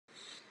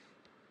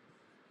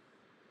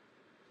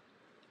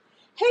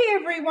Hi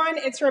everyone,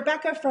 it's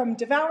Rebecca from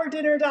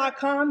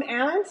devourdinner.com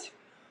and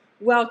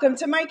welcome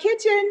to my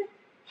kitchen.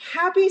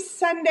 Happy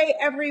Sunday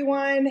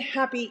everyone,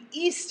 happy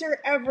Easter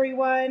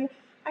everyone.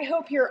 I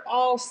hope you're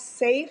all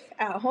safe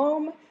at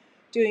home,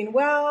 doing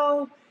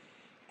well,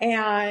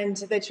 and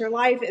that your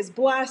life is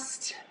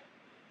blessed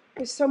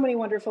with so many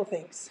wonderful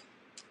things.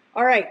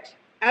 All right,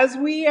 as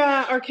we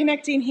are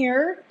connecting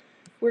here,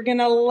 we're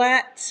gonna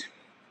let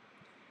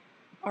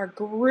our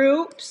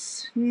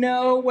groups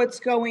know what's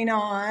going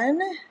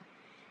on.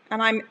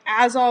 And I'm,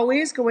 as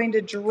always, going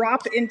to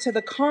drop into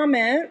the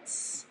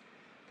comments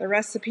the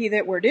recipe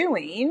that we're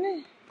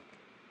doing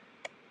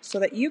so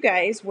that you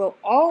guys will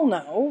all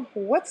know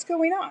what's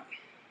going on.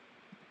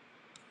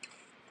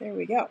 There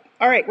we go.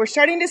 All right, we're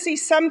starting to see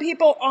some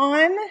people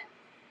on.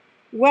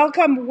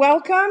 Welcome,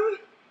 welcome.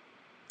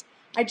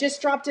 I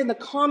just dropped in the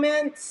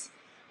comments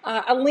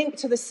a link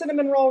to the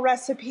cinnamon roll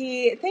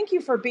recipe. Thank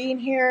you for being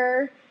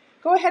here.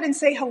 Go ahead and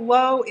say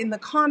hello in the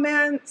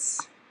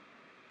comments.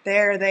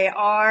 There they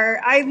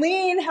are.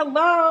 Eileen,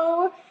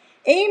 hello.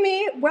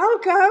 Amy,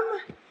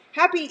 welcome.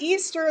 Happy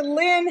Easter.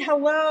 Lynn,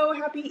 hello.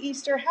 Happy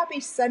Easter. Happy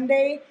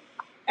Sunday,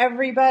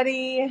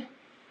 everybody.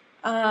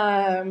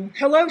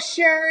 Hello,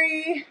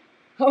 Sherry.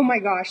 Oh my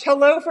gosh.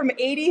 Hello from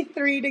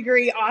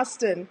 83-degree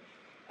Austin.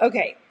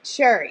 Okay,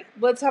 Sherry,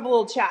 let's have a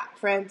little chat,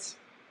 friends.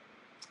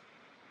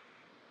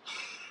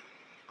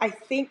 I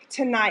think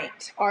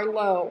tonight our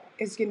low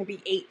is going to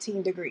be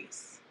 18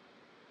 degrees.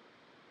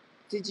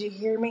 Did you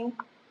hear me?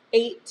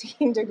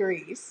 18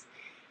 degrees.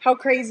 How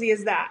crazy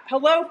is that?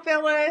 Hello,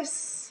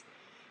 Phyllis.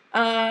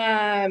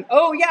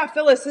 Oh yeah,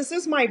 Phyllis, this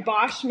is my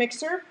Bosch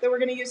mixer that we're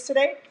going to use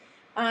today.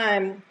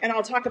 And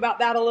I'll talk about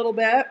that a little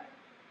bit.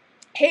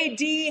 Hey,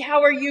 Dee,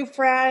 how are you,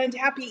 friend?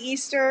 Happy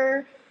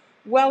Easter.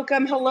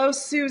 Welcome. Hello,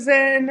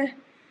 Susan.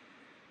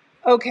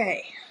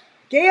 Okay.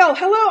 Gail,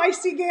 hello. I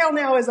see Gail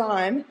now is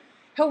on.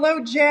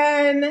 Hello,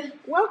 Jen.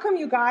 Welcome,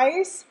 you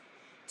guys.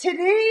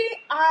 Today,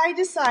 I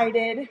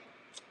decided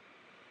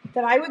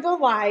that I would go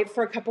live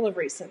for a couple of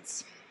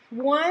reasons.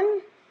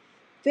 One,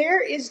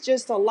 there is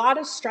just a lot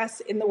of stress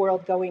in the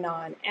world going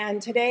on,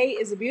 and today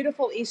is a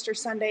beautiful Easter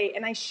Sunday,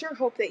 and I sure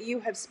hope that you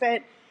have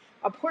spent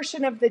a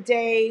portion of the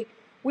day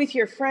with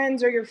your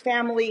friends or your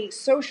family,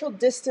 social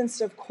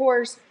distanced, of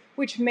course,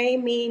 which may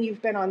mean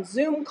you've been on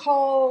Zoom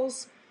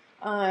calls,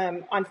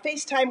 on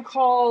FaceTime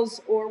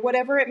calls, or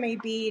whatever it may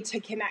be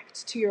to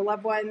connect to your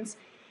loved ones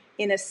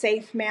in a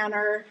safe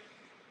manner.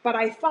 But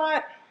I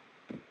thought,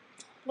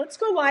 let's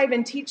go live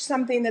and teach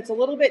something that's a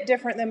little bit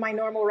different than my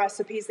normal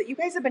recipes that you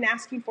guys have been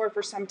asking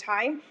for some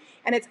time.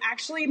 And it's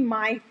actually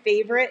my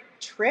favorite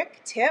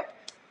tip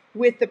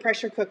with the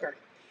pressure cooker.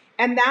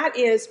 And that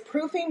is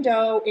proofing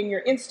dough in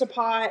your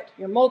Instapot,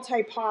 your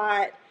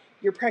multi-pot,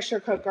 your pressure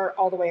cooker,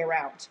 all the way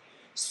around.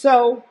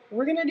 So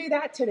we're going to do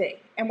that today.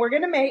 And we're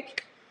going to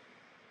make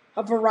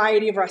a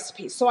variety of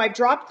recipes. So I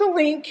dropped the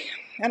link,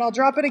 and I'll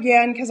drop it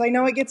again because I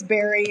know it gets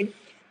buried.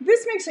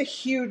 This makes a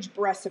huge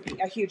recipe,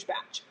 a huge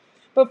batch.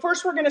 But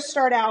first we're going to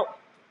start out,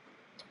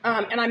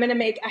 and I'm going to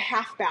make a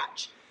half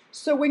batch.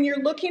 So when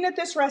you're looking at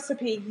this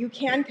recipe, you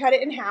can cut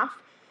it in half.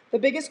 The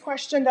biggest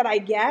question that I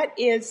get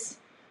is,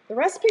 the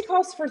recipe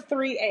calls for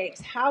 3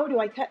 eggs. How do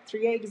I cut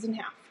 3 eggs in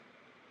half?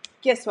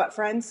 Guess what,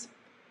 friends?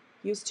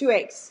 Use 2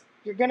 eggs.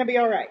 You're going to be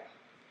all right.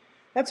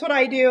 That's what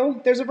I do.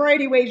 There's a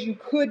variety of ways you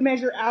could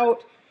measure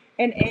out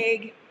an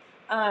egg,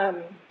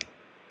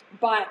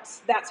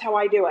 but that's how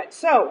I do it.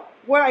 So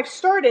what I've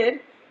started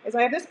is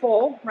I have this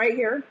bowl right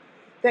here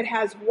that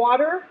has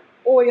water,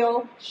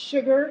 oil,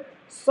 sugar,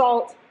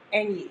 salt,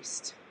 and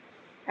yeast.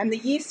 And the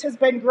yeast has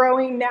been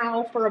growing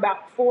now for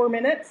about 4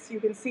 minutes.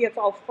 You can see it's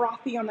all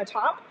frothy on the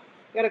top.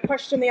 I got a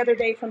question the other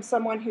day from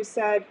someone who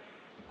said,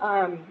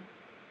 my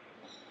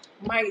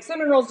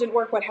cinnamon rolls didn't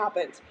work, what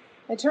happened?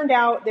 It turned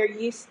out their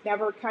yeast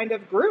never kind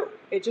of grew.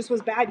 It just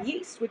was bad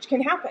yeast, which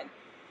can happen.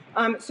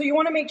 So you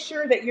want to make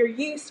sure that your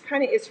yeast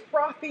kind of is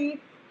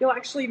frothy. You'll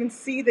actually even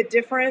see the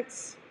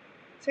difference.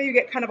 So you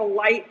get kind of a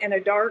light and a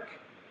dark.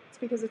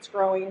 Because it's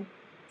growing.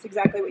 It's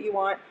exactly what you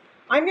want.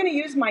 I'm going to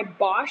use my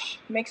Bosch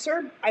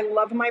mixer. I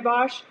love my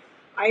Bosch.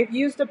 I've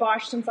used a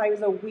Bosch since I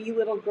was a wee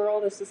little girl.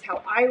 This is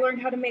how I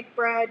learned how to make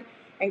bread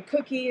and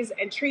cookies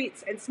and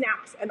treats and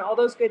snacks and all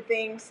those good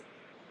things.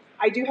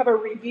 I do have a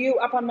review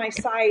up on my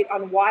site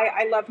on why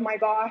I love my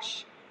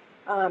Bosch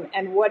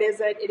and what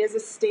is it. It is a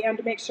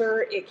stand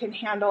mixer. It can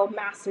handle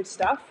massive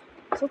stuff.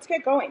 So let's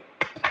get going.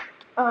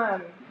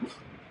 What?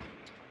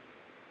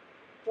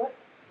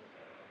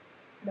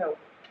 No.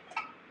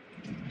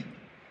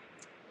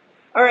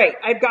 All right,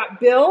 I've got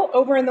Bill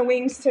over in the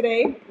wings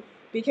today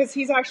because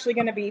he's actually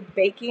going to be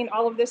baking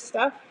all of this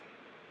stuff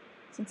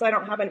since I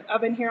don't have an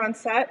oven here on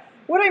set.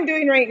 What I'm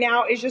doing right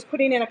now is just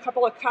putting in a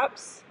couple of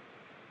cups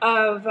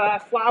of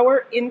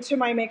flour into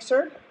my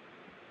mixer.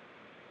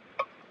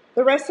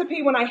 The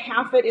recipe, when I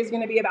half it, is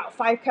going to be about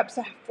 5 cups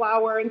of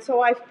flour, and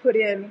so I've put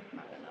in,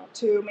 I don't know,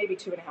 2, maybe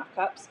 2.5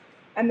 cups.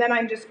 And then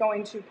I'm just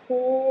going to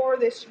pour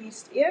this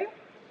yeast in.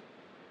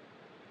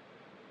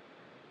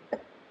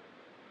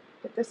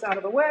 Get this out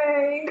of the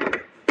way.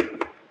 There's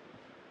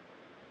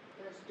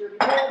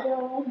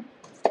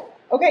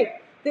Okay,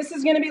 this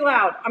is going to be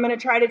loud. I'm going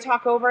to try to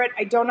talk over it.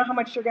 I don't know how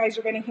much you guys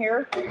are going to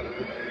hear.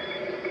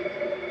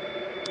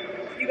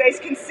 You guys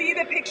can see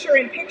the picture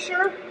in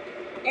picture,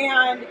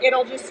 and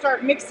it'll just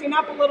start mixing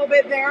up a little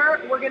bit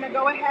there. We're going to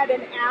go ahead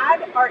and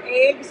add our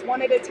eggs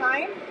one at a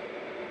time.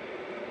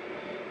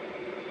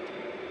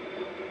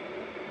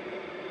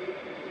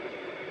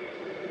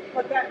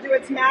 Let that do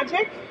its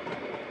magic.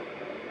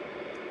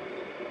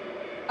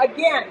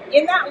 Again,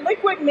 in that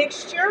liquid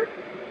mixture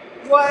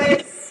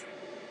was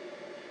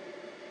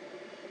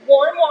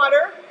warm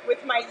water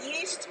with my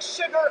yeast,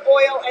 sugar,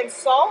 oil, and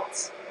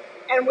salt.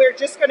 And we're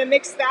just going to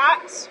mix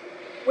that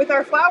with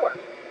our flour.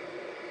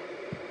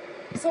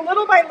 So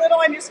little by little,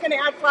 I'm just going to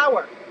add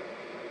flour.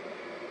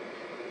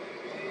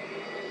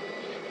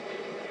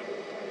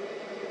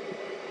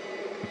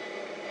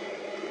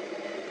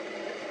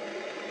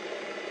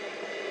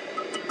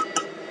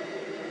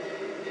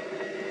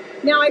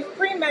 Now I've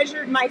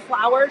pre-measured my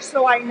flour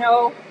so I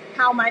know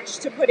how much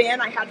to put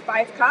in. I had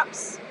 5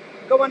 cups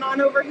going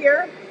on over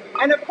here.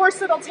 And of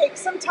course it'll take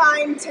some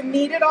time to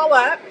knead it all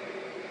up.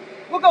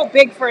 We'll go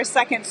big for a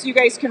second so you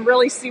guys can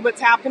really see what's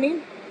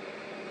happening.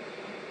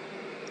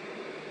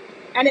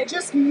 And it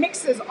just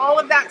mixes all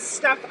of that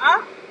stuff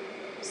up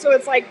so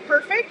it's like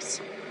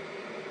perfect.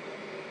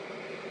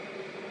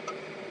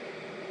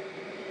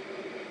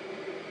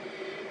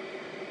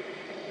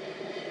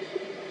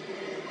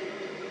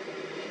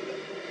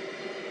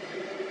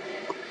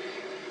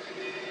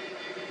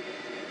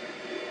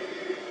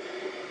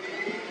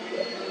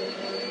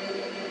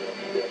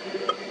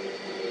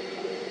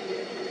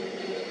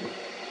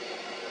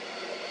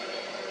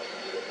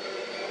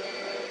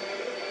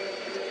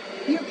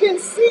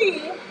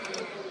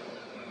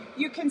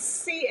 You can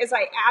see as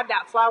I add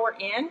that flour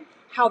in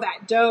how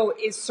that dough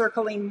is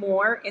circling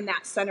more in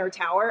that center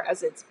tower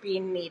as it's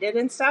being kneaded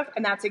and stuff.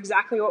 And that's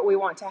exactly what we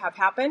want to have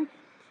happen.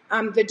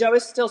 The dough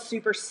is still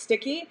super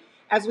sticky.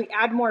 As we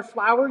add more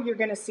flour, you're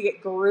going to see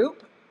it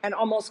group and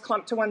almost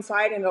clump to one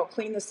side, and it'll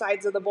clean the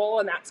sides of the bowl.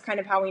 And that's kind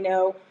of how we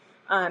know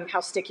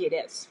how sticky it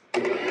is.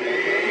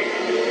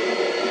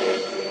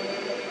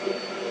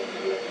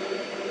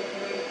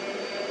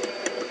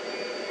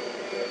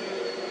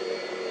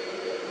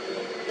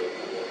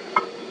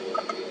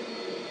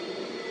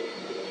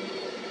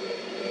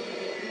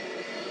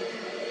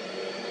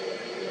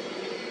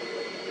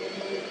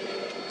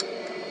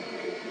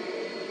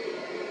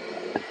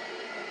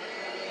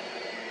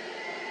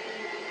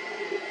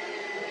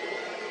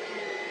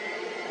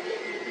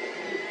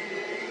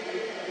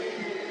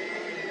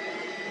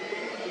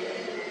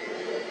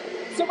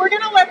 So we're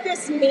going to let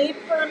this knead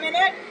for a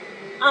minute.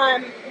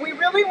 We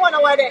really want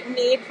to let it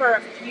knead for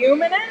a few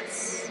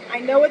minutes. I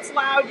know it's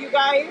loud, you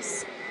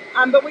guys,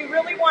 but we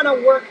really want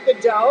to work the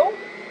dough.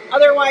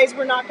 Otherwise,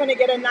 we're not going to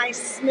get a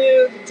nice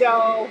smooth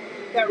dough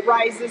that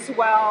rises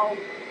well,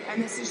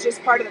 and this is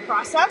just part of the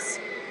process.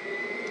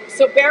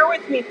 So bear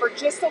with me for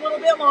just a little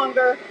bit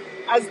longer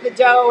as the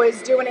dough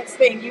is doing its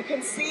thing. You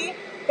can see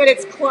that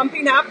it's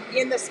clumping up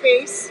in the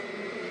space,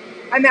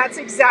 and that's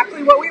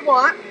exactly what we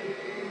want.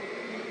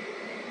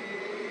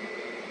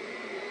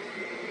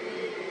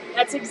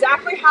 That's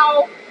exactly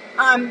how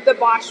the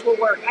Bosch will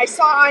work. I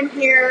saw on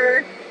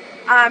here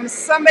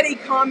somebody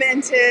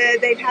commented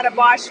they've had a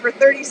Bosch for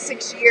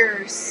 36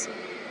 years.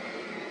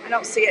 I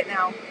don't see it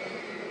now.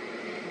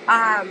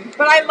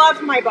 But I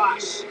love my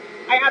Bosch.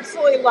 I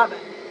absolutely love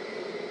it.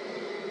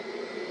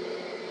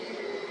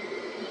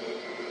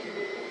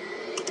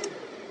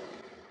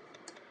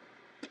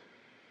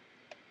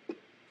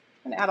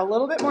 I'm going to add a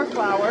little bit more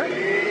flour.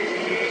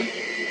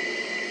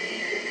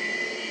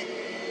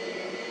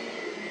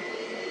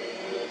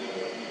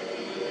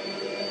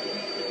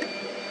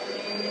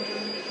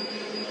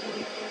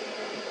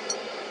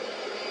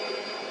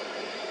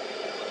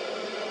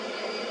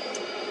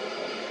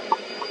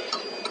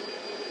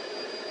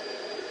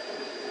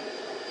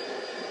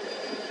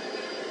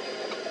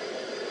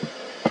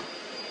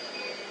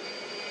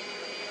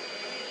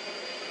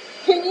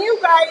 Can you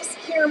guys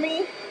hear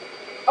me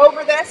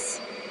over this?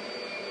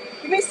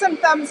 Give me some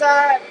thumbs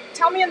up.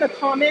 Tell me in the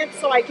comments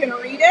so I can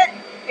read it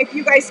if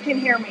you guys can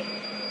hear me.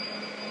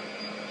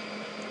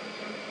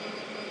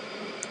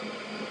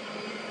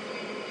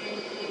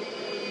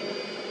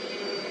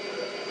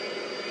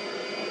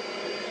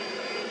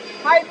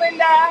 Hi,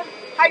 Linda.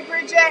 Hi,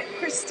 Bridget,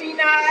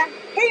 Christina.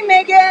 Hey,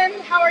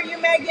 Megan. How are you,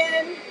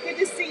 Megan? Good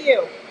to see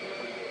you.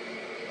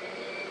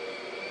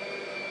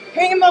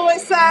 Hey,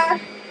 Melissa.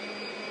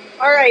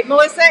 All right,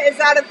 Melissa, is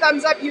that a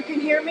thumbs up? You can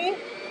hear me?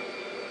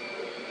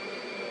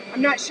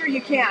 I'm not sure you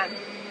can.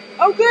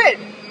 Oh, good.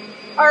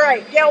 All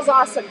right, Gail's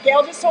awesome.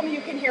 Gail just told me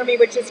you can hear me,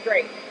 which is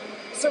great.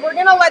 So we're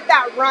going to let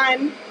that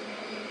run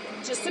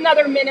just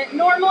another minute.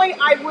 Normally,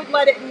 I would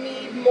let it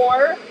knead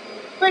more,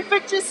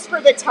 but just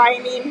for the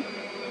timing,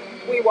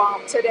 we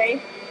won't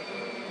today.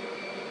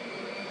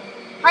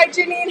 Hi,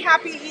 Janine.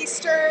 Happy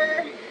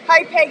Easter.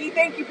 Hi, Peggy.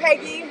 Thank you,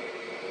 Peggy.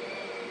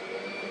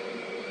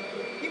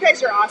 You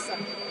guys are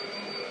awesome.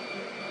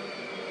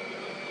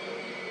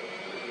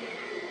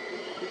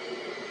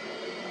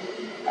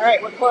 All right,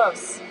 we're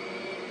close.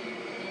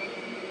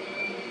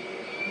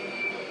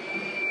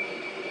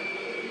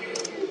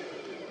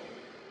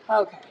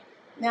 Okay,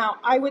 now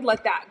I would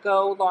let that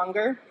go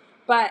longer,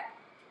 but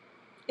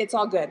it's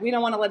all good. We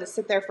don't want to let it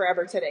sit there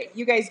forever today.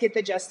 You guys get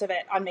the gist of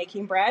it on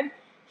making bread.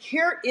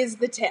 Here is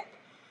the tip.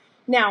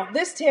 Now,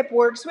 this tip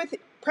works with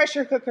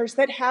pressure cookers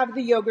that have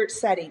the yogurt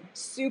setting.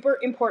 Super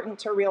important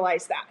to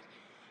realize that.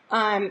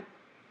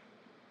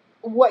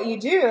 What you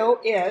do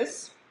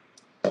is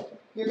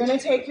you're going to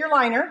take your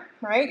liner,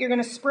 right? You're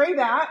going to spray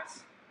that.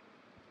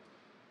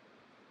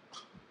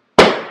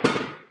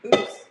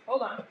 Oops,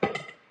 hold on.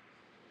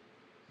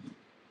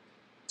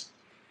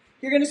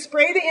 You're going to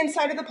spray the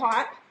inside of the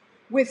pot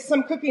with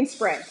some cooking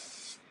spray.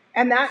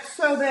 And that's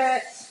so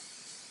that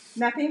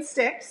nothing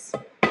sticks.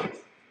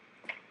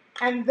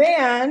 And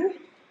then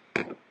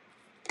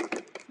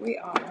we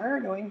are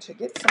going to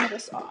get some of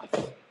this off.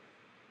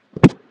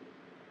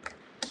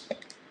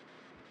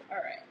 All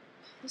right,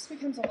 this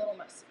becomes a little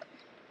messy.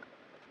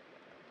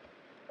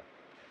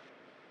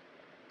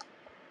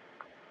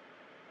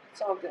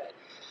 It's all good.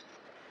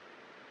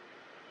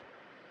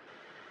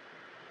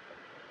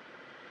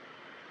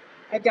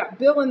 I've got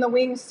Bill in the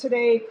wings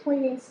today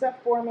cleaning stuff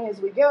for me as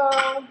we go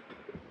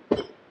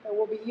that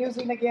we'll be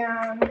using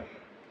again.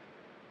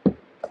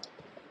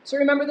 So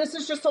remember, this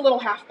is just a little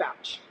half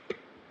batch.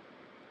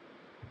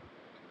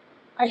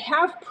 I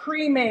have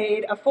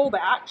pre-made a full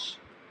batch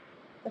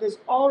that is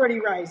already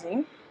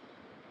rising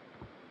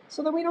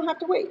so that we don't have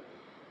to wait.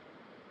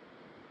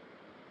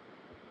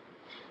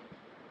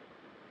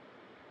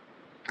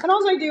 And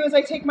all I do is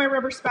I take my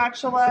rubber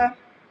spatula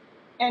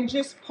and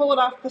just pull it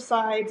off the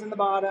sides and the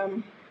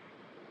bottom.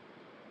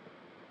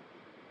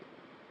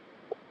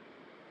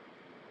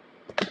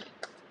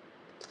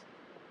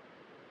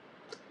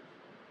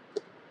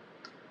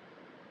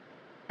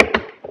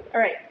 All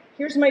right,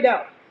 here's my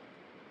dough.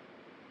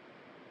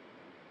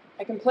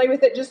 I can play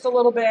with it just a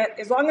little bit.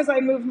 As long as I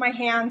move my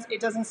hands, it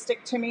doesn't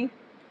stick to me.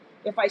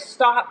 If I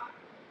stop,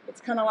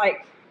 it's kind of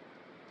like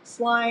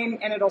slime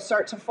and it'll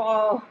start to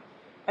fall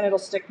and it'll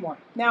stick more.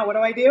 Now, what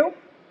do?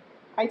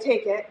 I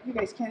take it, you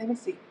guys can't even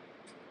see.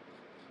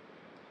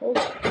 Hold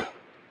on.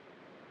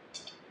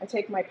 I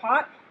take my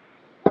pot,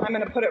 I'm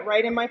gonna put it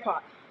right in my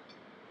pot.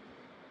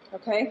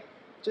 Okay,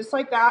 just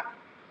like that.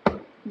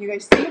 You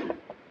guys see?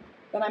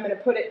 Then I'm gonna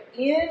put it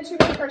into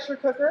my pressure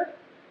cooker.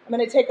 I'm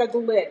gonna take a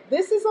lid.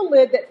 This is a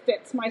lid that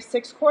fits my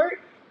 6-quart.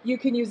 You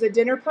can use a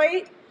dinner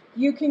plate.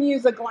 You can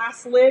use a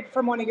glass lid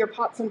from one of your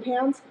pots and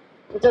pans.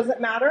 It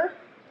doesn't matter.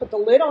 Put the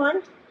lid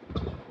on,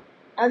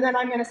 and then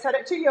I'm gonna set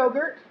it to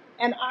yogurt,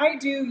 and I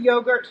do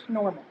yogurt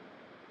normal,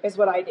 is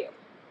what I do.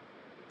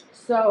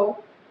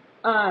 So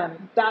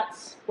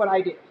that's what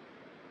I do.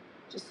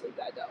 Just leave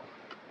that go.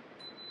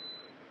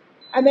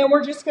 And then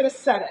we're just gonna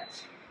set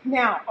it.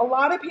 Now, a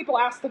lot of people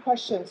ask the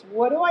questions,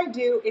 what do I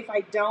do if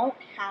I don't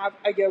have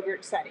a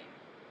yogurt setting?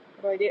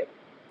 What do?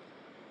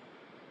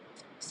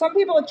 Some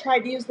people have tried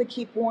to use the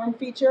keep warm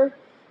feature.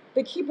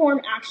 The keep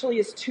warm actually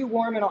is too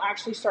warm. It'll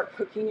actually start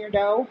cooking your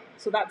dough.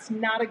 So that's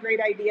not a great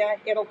idea.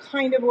 It'll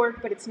kind of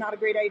work, but it's not a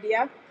great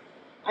idea.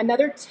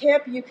 Another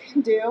tip you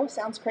can do,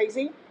 sounds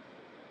crazy,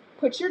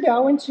 put your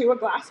dough into a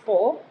glass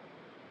bowl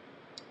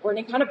or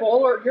any kind of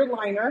bowl or your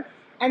liner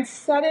and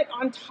set it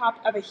on top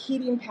of a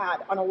heating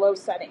pad on a low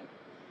setting.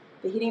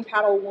 The heating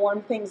pad will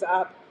warm things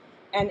up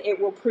and it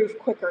will proof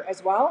quicker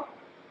as well,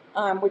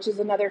 which is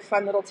another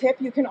fun little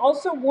tip. You can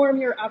also warm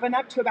your oven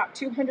up to about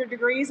 200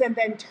 degrees and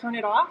then turn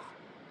it off.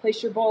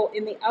 Place your bowl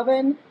in the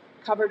oven,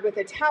 covered with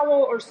a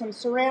towel or some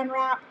saran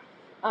wrap,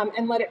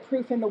 and let it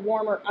proof in the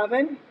warmer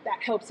oven.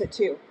 That helps it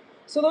too.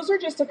 So those are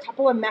just a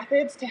couple of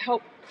methods to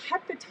help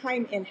cut the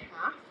time in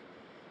half.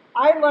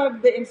 I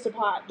love the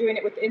Instapot, doing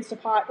it with the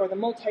Instapot or the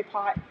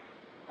multi-pot,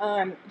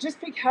 just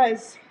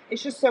because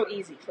it's just so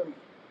easy for me.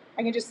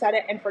 I can just set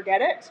it and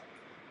forget it,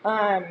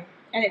 and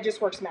it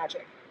just works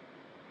magic.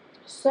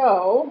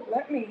 So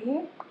let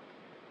me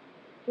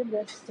give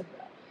this to Bill.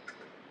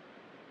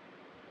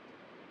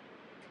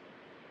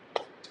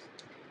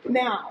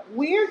 Now,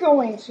 we're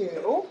going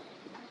to,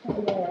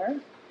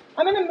 I'm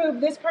going to move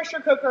this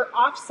pressure cooker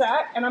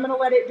offset, and I'm going to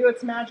let it do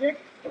its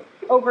magic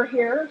over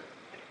here.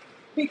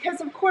 Because,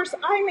 of course,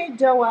 I made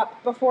dough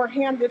up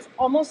beforehand that's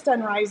almost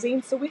done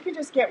rising, so we can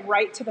just get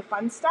right to the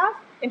fun stuff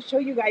and show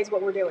you guys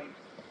what we're doing.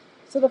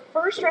 So the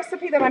first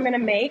recipe that I'm going to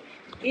make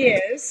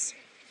is,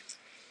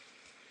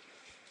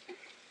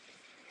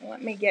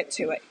 let me get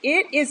to it.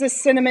 It is a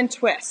cinnamon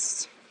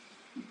twist.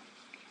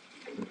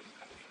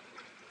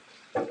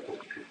 I'm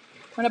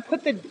going to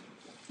put the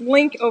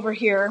link over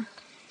here.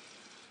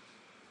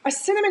 A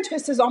cinnamon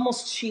twist is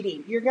almost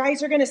cheating. You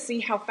guys are going to see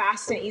how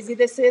fast and easy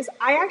this is.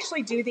 I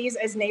actually do these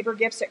as neighbor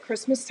gifts at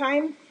Christmas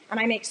time, and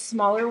I make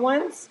smaller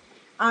ones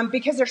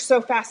because they're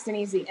so fast and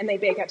easy, and they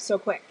bake up so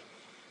quick.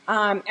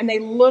 And they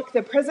look,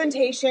 the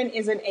presentation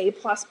is an A++,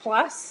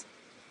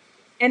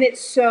 and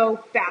it's so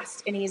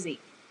fast and easy.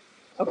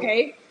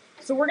 Okay,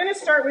 so we're going to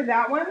start with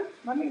that one.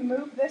 Let me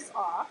move this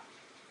off.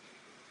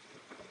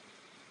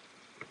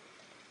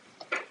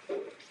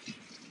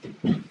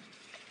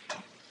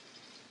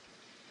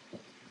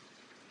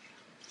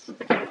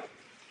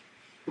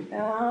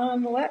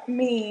 Let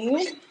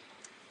me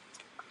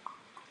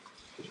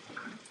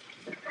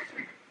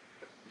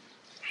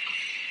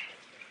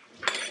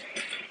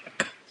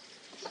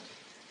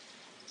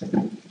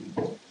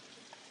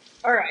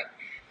all right.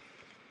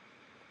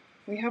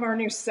 We have our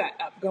new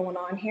setup going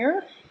on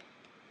here.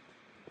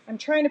 I'm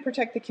trying to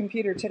protect the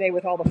computer today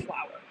with all the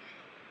flour.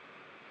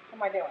 How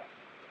am I doing?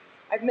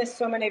 I've missed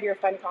so many of your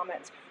fun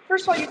comments.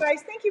 First of all, you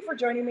guys, thank you for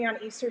joining me on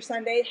Easter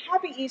Sunday.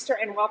 Happy Easter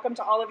and welcome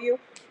to all of you.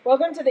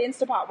 Welcome to the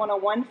Instapot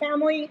 101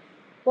 family.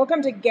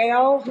 Welcome to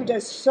Gail, who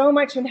does so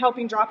much in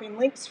helping dropping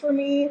links for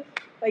me.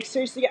 Like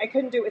seriously, I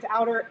couldn't do it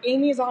without her.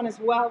 Amy's on as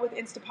well with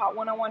Instapot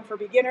 101 for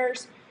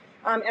beginners.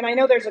 And I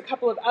know there's a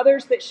couple of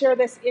others that share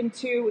this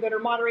that are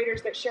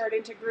moderators that share it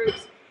into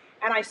groups.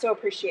 And I so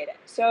appreciate it.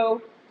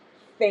 So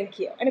thank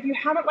you. And if you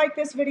haven't liked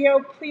this video,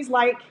 please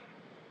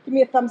give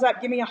me a thumbs up,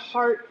 give me a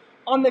heart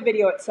on the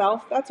video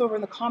itself. That's over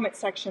in the comment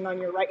section on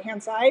your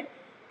right-hand side.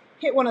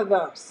 Hit one of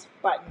those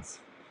buttons,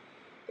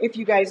 if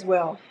you guys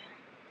will.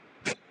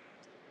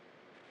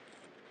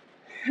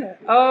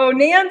 Oh,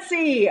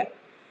 Nancy.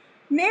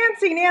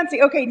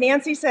 Okay,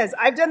 Nancy says,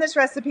 I've done this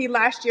recipe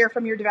last year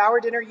from your Devour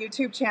Dinner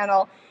YouTube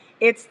channel.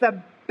 It's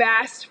the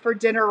best for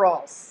dinner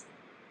rolls.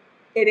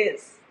 It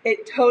is.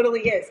 It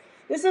totally is.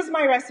 This is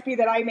my recipe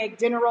that I make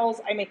dinner rolls.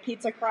 I make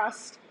pizza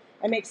crust.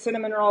 I make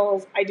cinnamon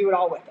rolls. I do it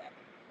all with it.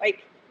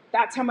 Like,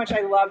 that's how much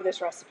I love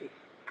this recipe.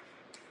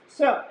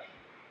 So,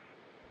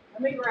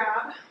 let me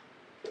grab,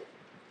 I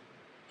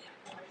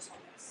just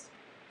want this.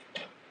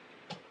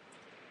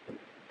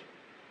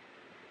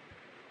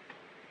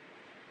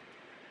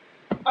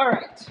 All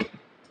right.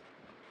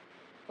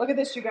 Look at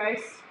this, you guys.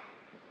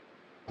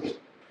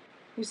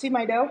 You see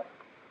my dough?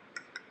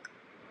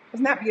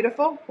 Isn't that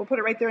beautiful? We'll put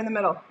it right there in the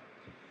middle.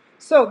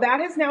 So that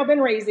has now been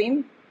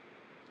raising.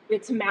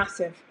 It's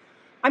massive.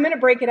 I'm going to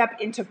break it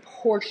up into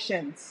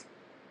portions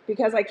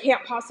because I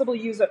can't possibly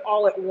use it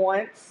all at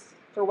once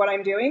for what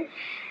I'm doing.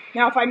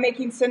 Now, if I'm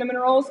making cinnamon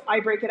rolls, I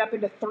break it up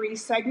into 3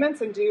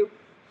 segments and do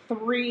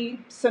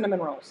 3 cinnamon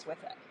rolls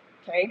with it,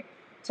 okay?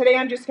 Today,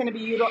 I'm just going to be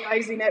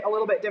utilizing it a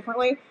little bit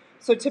differently.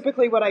 So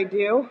typically what I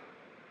do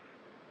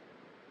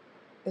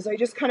is I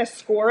just kind of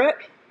score it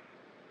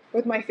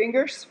with my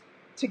fingers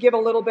to give a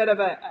little bit of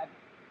a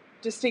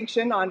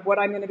distinction on what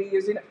I'm going to be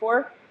using it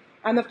for.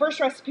 And the first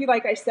recipe,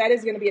 like I said,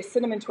 is going to be a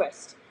cinnamon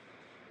twist.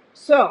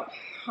 So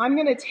I'm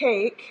going to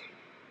take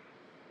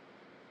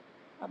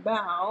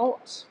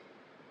about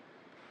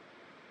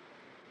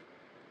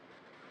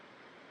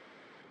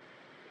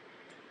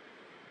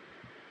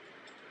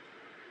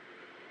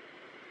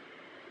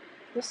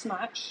this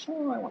much.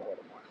 Oh, I want a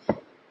little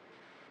more.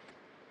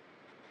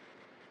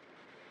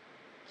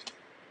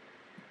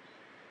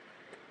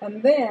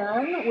 And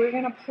then we're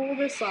going to pull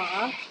this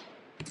off.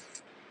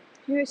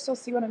 Can you guys still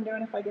see what I'm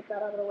doing if I get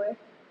that out of the way?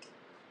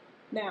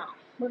 Now,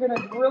 we're going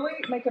to really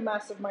make a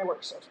mess of my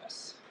work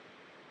surface.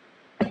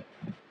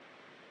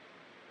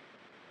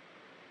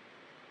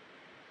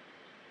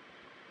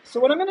 So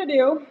what I'm going to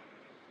do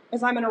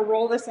is I'm going to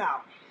roll this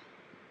out.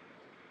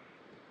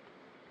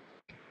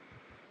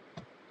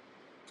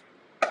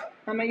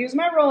 I'm going to use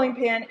my rolling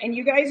pin, and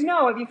you guys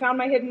know, if you found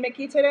my hidden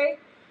Mickey today,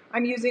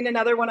 I'm using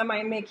another one of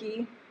my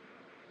Mickey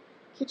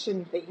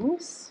kitchen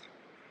things.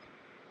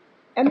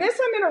 And this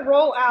I'm going to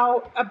roll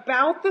out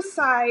about the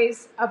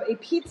size of a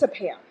pizza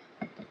pan.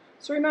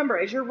 So remember,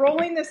 as you're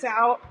rolling this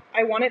out,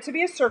 I want it to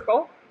be a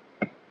circle.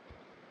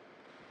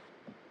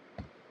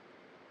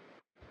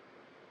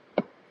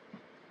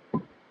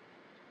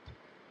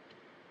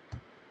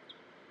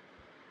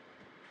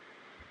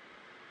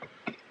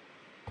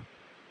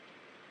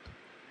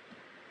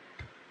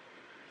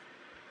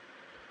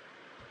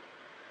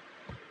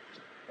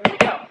 There we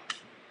go.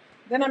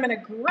 Then I'm going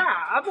to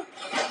grab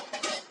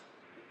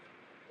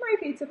my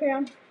pizza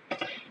pan.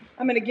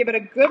 I'm going to give it a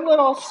good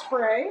little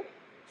spray.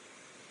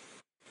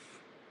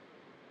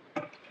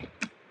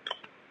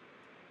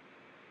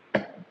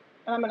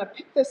 And I'm going to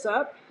pick this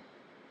up,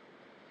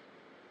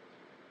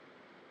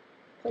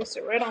 place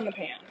it right on the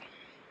pan.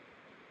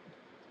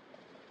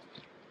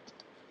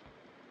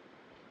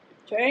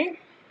 Okay?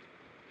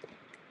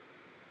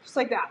 Just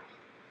like that.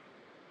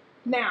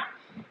 Now,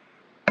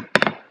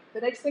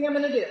 the next thing I'm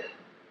going to do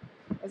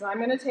is I'm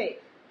going to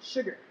take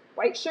sugar,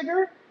 white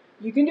sugar.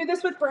 You can do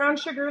this with brown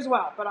sugar as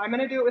well, but I'm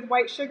going to do it with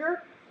white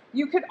sugar.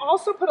 You could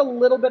also put a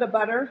little bit of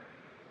butter.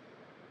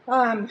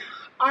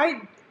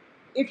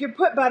 If you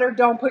put butter,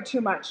 don't put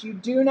too much. You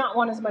do not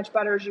want as much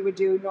butter as you would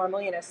do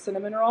normally in a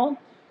cinnamon roll,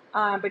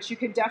 but you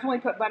could definitely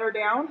put butter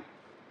down.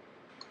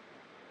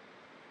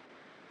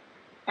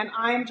 And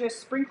I'm just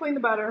sprinkling the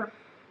butter,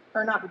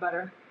 or not the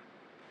butter,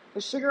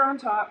 the sugar on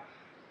top.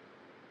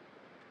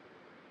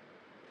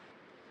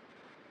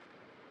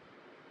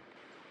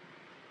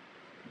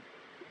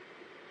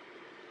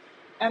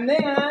 And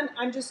then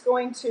I'm just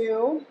going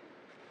to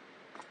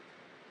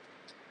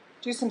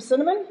do some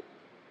cinnamon.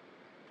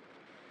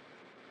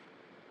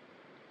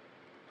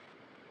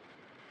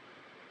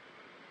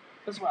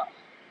 As well.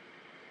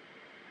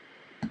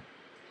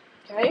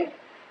 Okay?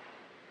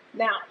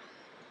 Now,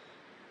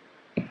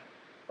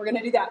 We're going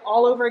to do that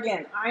all over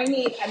again. I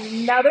need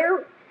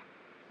another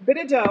bit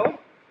of dough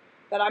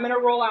that I'm going to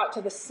roll out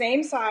to the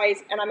same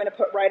size, and I'm going to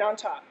put right on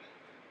top.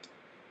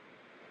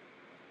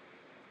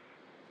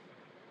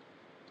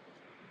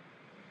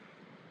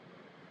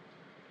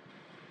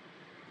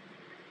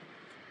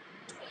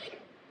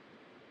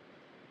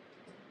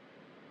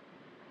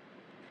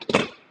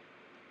 Keep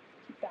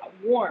that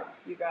warm,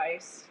 you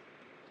guys.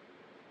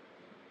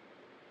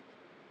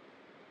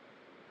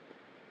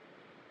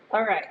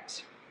 All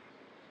right.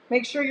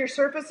 Make sure your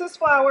surface is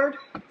floured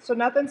so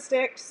nothing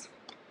sticks,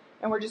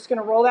 and we're just going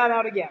to roll that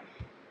out again.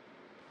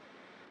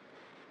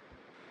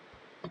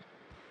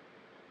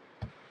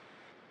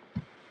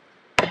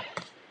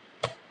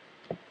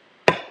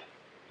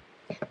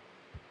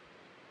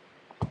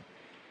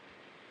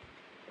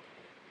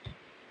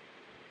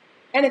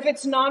 And if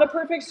it's not a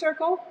perfect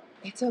circle,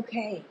 it's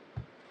okay.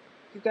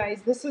 You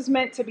guys, this is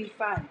meant to be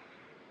fun.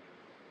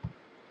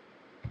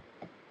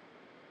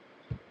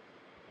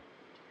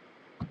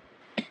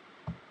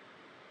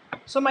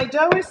 So my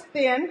dough is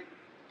thin.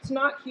 It's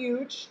not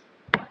huge.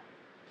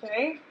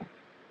 Okay.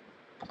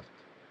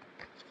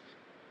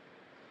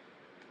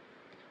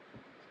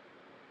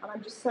 And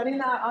I'm just setting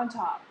that on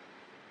top.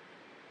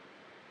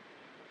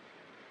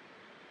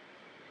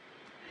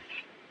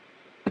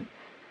 I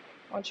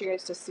want you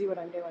guys to see what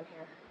I'm doing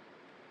here.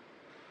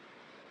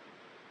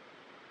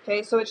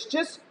 Okay, so it's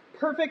just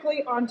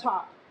perfectly on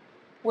top.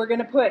 We're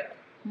going to put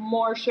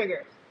more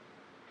sugar.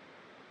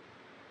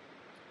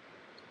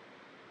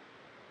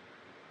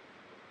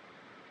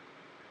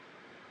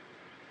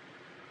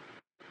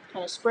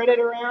 Kind of spread it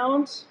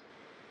around.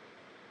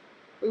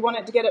 We want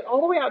it to get it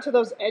all the way out to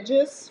those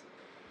edges.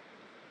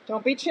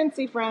 Don't be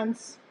chintzy,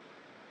 friends.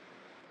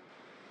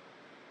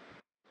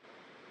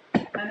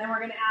 And then we're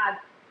going to add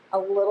a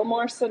little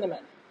more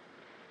cinnamon.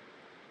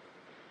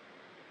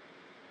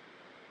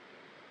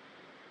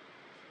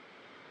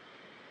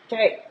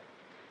 Okay.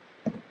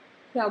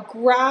 Now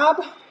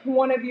grab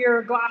one of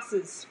your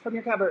glasses from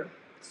your cupboard.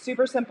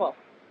 Super simple.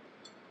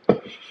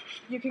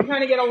 You can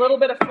kind of get a little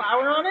bit of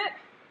flour on it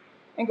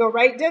and go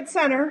right dead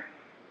center.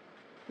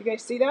 You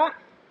guys see that?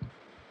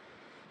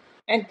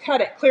 And cut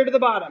it clear to the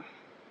bottom.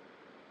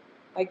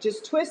 Like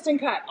just twist and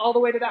cut all the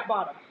way to that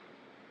bottom.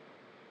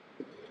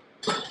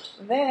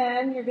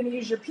 Then you're going to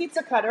use your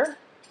pizza cutter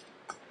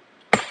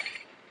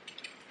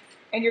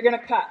and you're going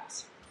to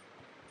cut.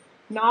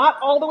 Not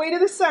all the way to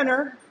the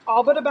center,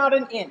 all but about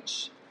an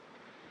inch.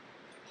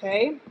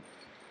 Okay?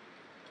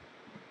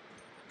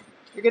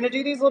 You're going to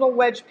do these little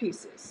wedge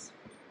pieces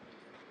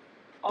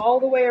all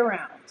the way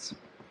around.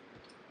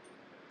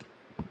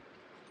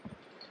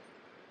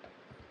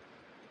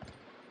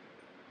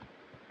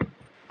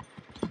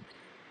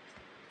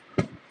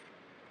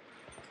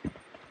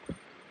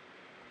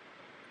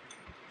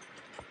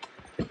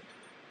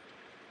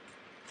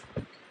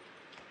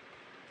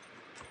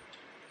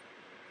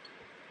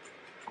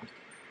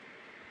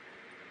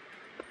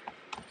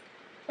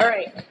 All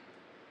right.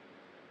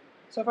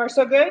 So far,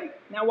 so good.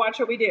 Now watch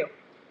what we do.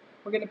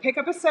 We're going to pick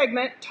up a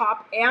segment,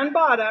 top and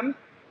bottom.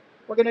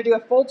 We're going to do a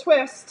full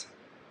twist,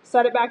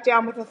 set it back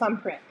down with a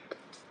thumbprint.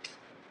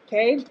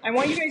 Okay? I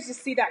want you guys to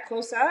see that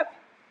close up.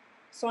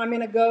 So I'm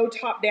going to go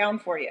top down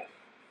for you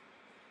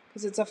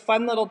because it's a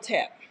fun little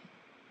tip.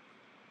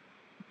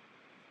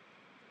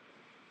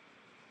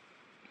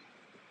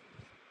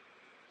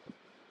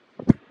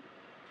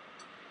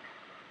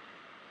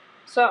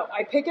 So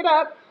I pick it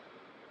up,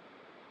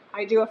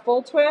 I do a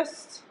full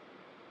twist,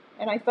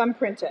 and I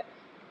thumbprint it.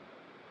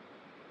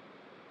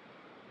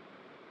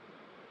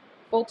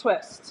 Full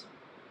twist.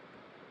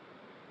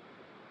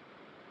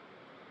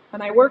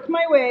 And I work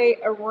my way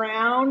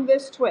around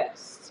this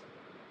twist.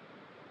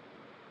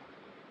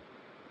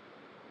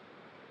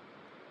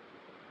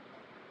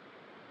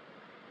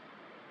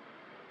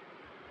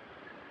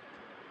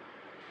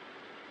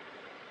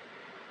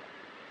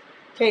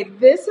 Okay,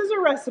 this is a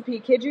recipe,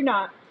 kid you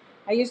not.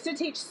 I used to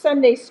teach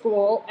Sunday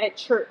school at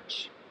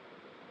church.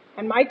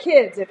 And my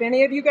kids, if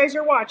any of you guys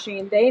are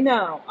watching, they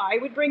know I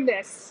would bring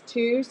this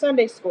to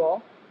Sunday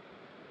school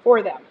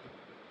for them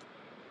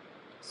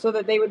so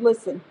that they would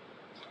listen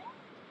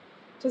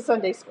to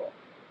Sunday school.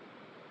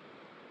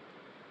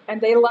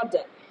 And they loved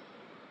it.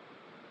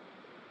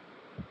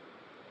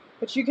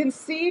 But you can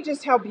see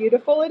just how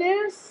beautiful it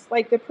is.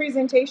 Like the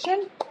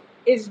presentation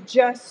is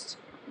just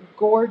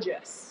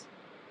gorgeous,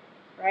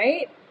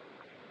 right?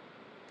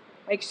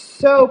 Like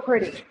so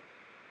pretty.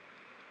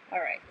 All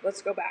right,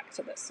 let's go back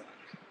to this one.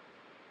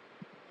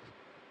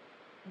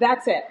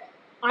 That's it.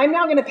 I'm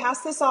now going to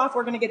pass this off.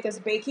 We're going to get this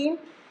baking.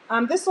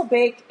 This will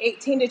bake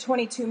 18 to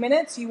 22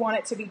 minutes. You want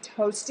it to be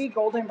toasty,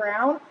 golden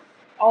brown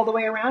all the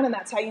way around, and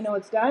that's how you know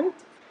it's done.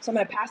 So I'm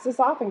going to pass this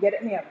off and get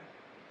it in the oven.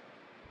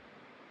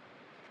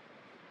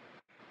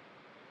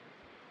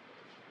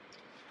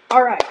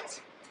 All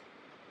right.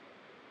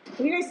 What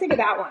do you guys think of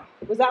that one?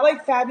 Was that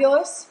like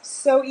fabulous?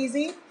 So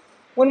easy.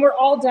 When we're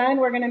all done,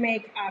 we're going to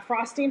make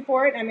frosting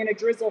for it. I'm going to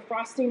drizzle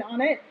frosting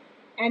on it,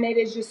 and it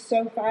is just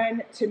so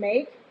fun to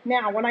make.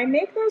 Now, when I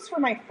make those for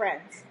my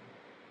friends,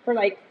 for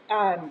like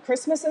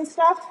Christmas and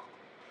stuff,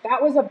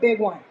 That was a big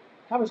one.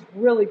 That was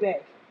really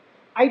big.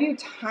 I do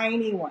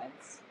tiny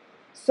ones.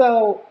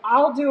 So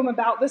I'll do them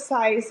about the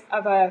size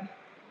of a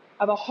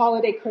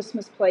holiday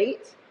Christmas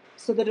plate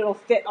so that it'll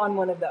fit on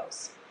one of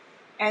those.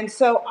 And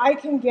so I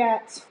can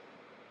get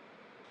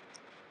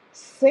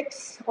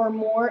 6 or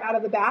more out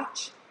of the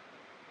batch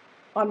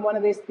on one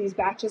of these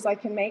batches I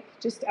can make.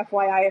 Just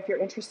FYI if you're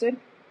interested.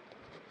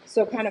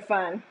 So kind of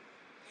fun.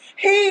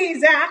 Hey,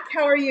 Zach,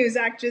 how are you?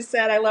 Zach just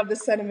said, I love the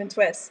cinnamon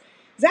twists.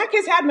 Zach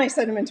has had my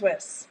cinnamon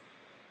twists.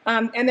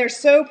 And they're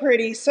so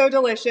pretty, so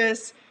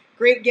delicious.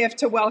 Great gift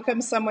to welcome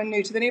someone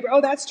new to the neighborhood.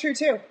 Oh, that's true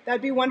too.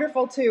 That'd be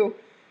wonderful to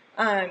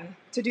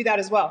do that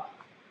as well.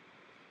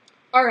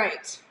 All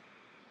right.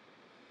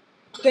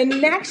 The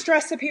next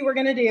recipe we're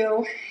going to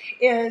do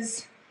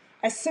is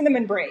a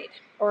cinnamon braid,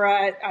 or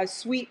a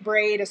sweet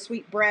braid, a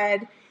sweet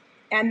bread.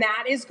 And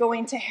that is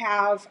going to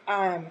have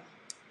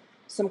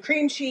some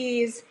cream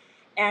cheese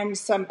and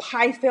some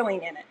pie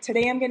filling in it.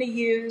 Today I'm going to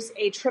use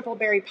a triple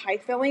berry pie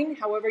filling.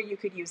 However, you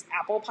could use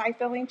apple pie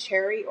filling,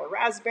 cherry or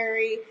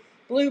raspberry,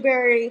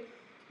 blueberry,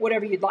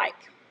 whatever you'd like.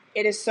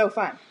 It is so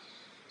fun.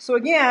 So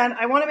again,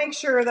 I want to make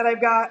sure that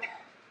I've got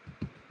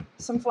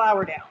some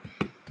flour down.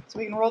 So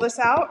we can roll this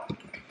out.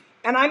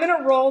 And I'm going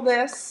to roll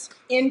this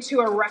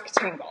into a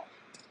rectangle.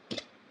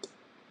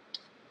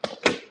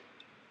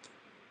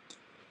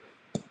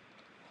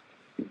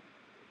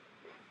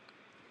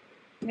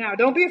 Now,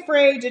 don't be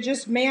afraid to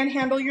just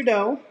manhandle your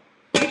dough.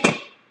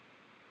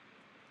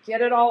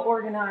 Get it all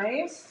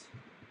organized.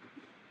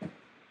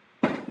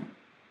 Get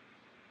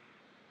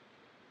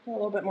a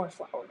little bit more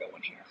flour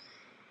going here.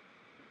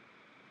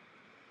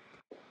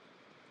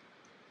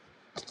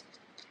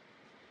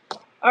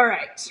 All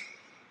right.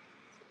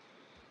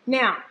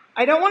 Now,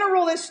 I don't want to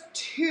roll this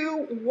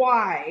too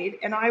wide,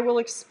 and I will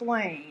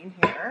explain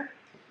here.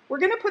 We're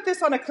going to put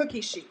this on a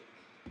cookie sheet.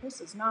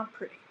 This is not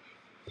pretty.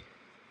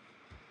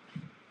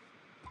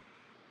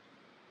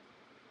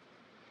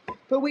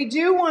 But we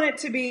do want it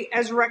to be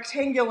as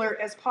rectangular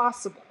as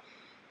possible.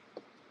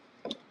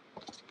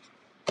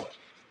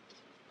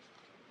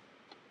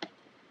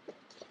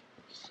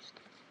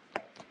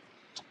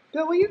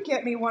 Bill, will you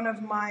get me one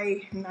of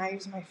my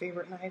knives, my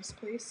favorite knives,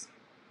 please?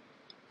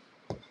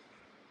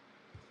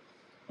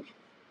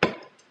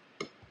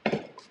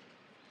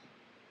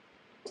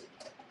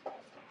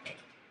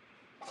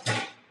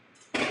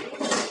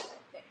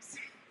 Thanks.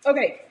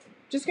 Okay,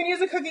 just going to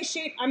use a cookie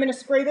sheet. I'm going to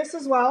spray this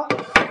as well.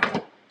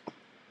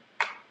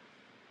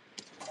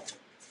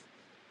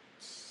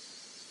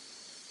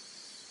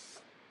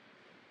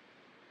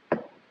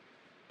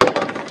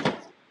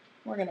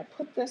 We're going to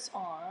put this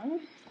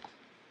on.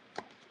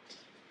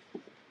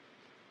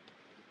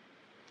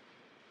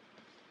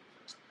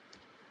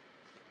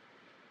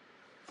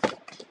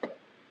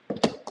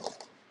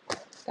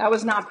 That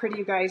was not pretty,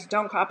 you guys.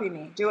 Don't copy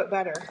me. Do it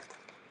better.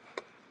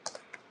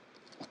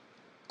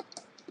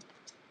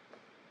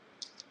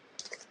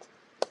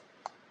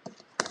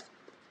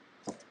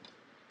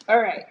 All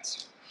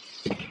right.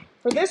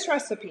 For this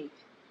recipe,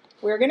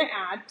 we're going to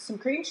add some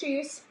cream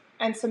cheese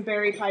and some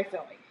berry pie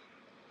filling.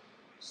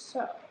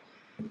 So,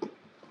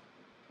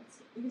 let's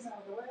get these out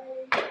of the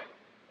way. Let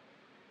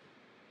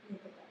me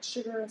put that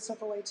sugar and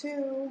stuff away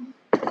too.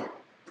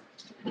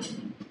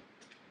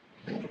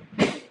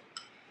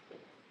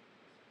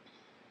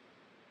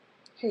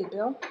 Hey,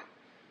 Bill,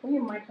 will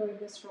you microwave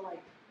this for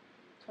like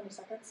 20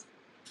 seconds?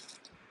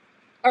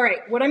 All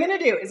right, what I'm going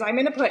to do is I'm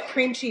going to put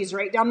cream cheese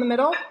right down the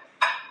middle,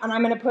 and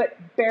I'm going to put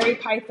berry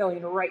pie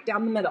filling right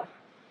down the middle.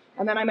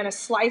 And then I'm going to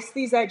slice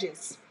these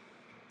edges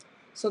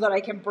so that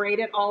I can braid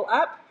it all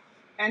up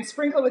and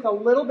sprinkle it with a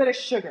little bit of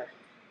sugar.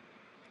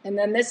 And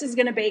then this is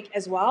going to bake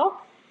as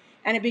well,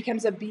 and it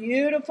becomes a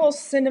beautiful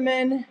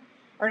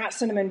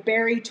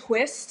berry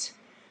twist.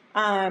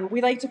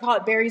 We like to call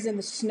it berries in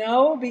the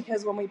snow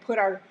because when we put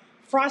our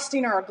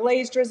frosting or our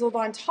glaze drizzled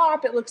on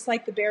top, it looks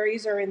like the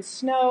berries are in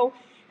snow,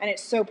 and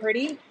it's so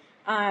pretty.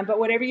 But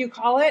whatever you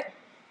call it,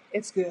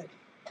 it's good.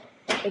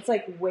 It's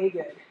like way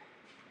good.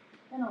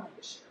 And I'll have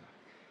the sugar.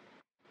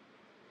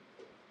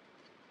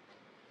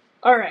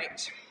 All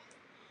right.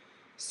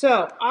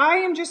 So I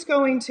am just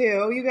going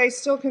to, you guys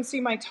still can see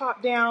my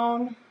top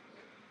down.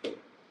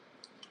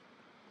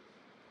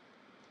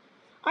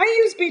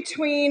 I use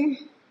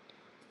between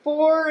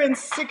 4 and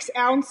 6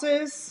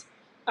 ounces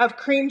of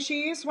cream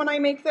cheese when I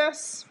make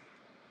this,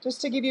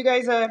 just to give you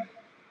guys a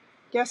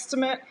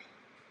guesstimate.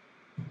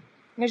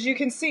 And as you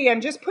can see, I'm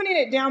just putting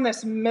it down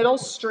this middle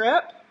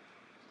strip.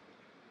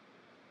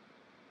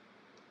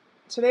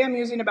 Today I'm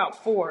using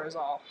about 4 is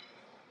all.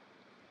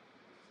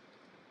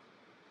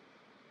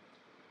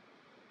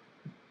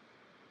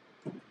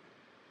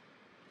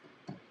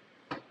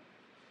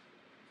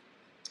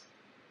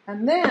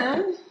 And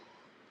then,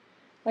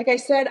 like I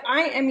said,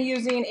 I am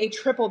using a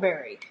triple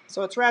berry.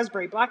 So it's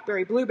raspberry,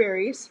 blackberry,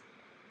 blueberries.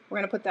 We're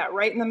going to put that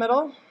right in the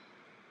middle.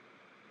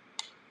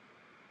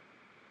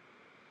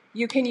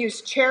 You can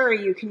use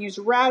cherry, you can use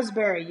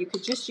raspberry, you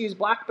could just use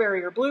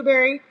blackberry or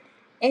blueberry,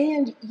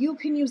 and you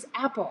can use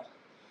apple.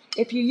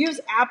 If you use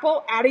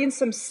apple, adding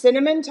some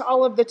cinnamon to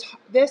all of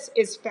this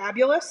is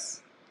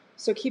fabulous.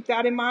 So keep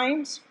that in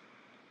mind.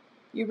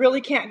 You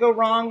really can't go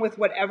wrong with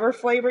whatever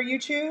flavor you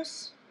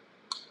choose.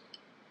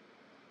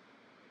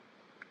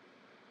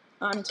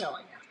 I'm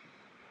telling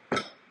you.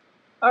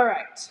 All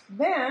right,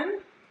 then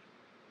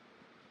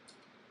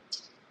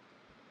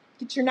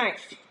get your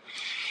knife.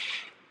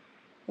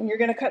 And you're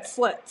going to cut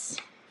slits.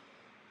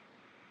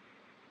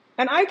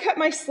 And I cut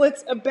my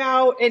slits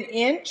about 1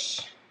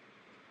 inch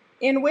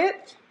in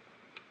width,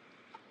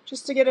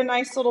 just to get a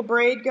nice little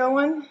braid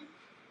going.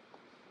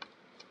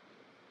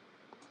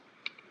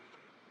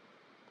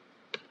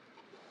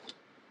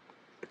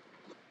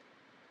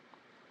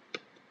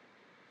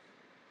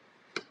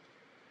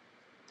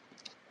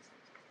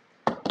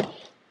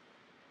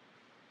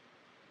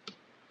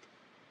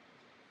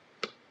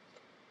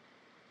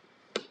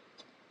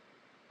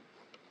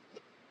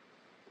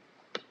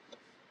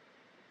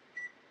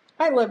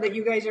 I love that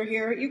you guys are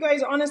here. You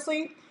guys,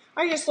 honestly,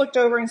 I just looked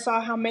over and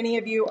saw how many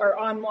of you are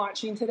on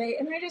watching today,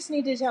 and I just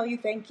need to tell you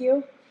thank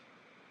you.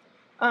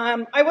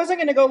 I wasn't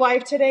going to go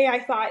live today. I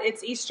thought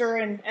it's Easter,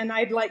 and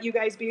I'd let you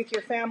guys be with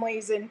your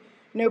families, and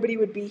nobody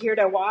would be here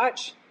to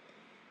watch.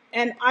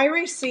 And I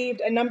received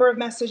a number of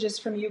messages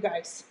from you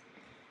guys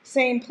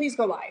saying, please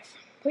go live.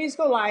 Please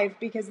go live,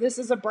 because this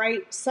is a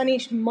bright, sunny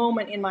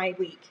moment in my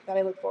week that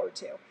I look forward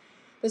to.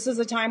 This is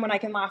a time when I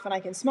can laugh and I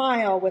can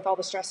smile with all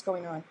the stress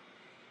going on.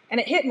 And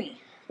it hit me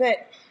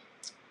that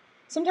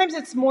sometimes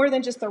it's more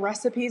than just the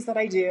recipes that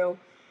I do,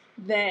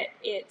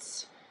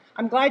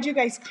 I'm glad you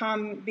guys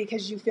come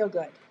because you feel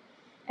good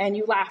and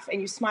you laugh and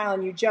you smile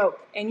and you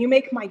joke and you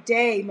make my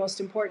day, most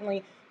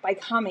importantly, by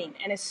coming.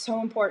 And it's so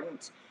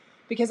important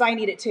because I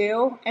need it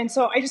too. And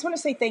so I just want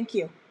to say thank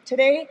you.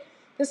 Today,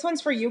 this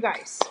one's for you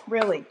guys,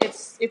 really.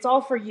 It's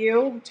all for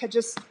you to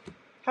just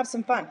have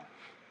some fun.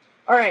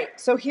 All right,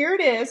 so here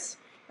it is.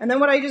 And then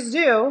what I just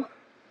do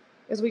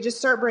is we just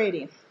start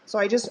braiding. So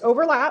I just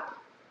overlap.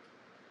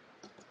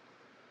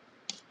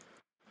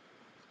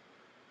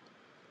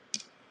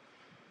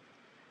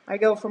 I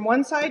go from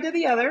one side to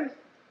the other,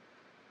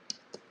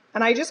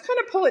 and I just kind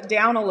of pull it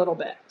down a little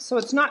bit. So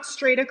it's not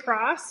straight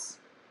across,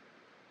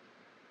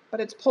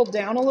 but it's pulled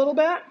down a little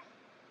bit.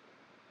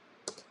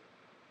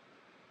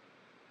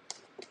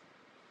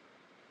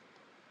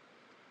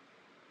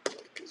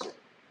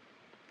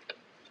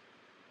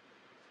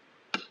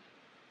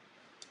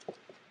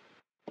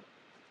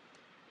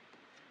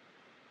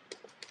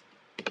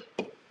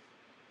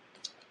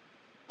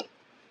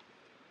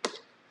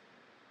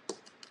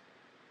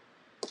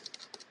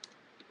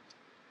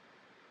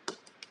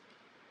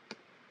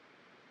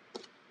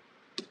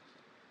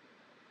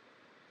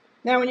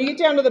 Now, when you get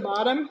down to the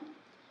bottom,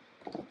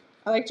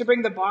 I like to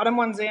bring the bottom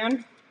ones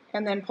in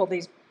and then pull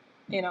these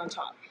in on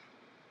top.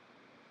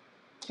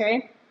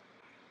 Okay?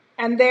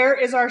 And there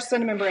is our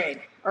cinnamon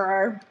braid, or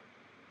our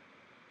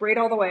braid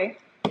all the way.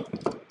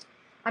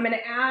 I'm going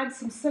to add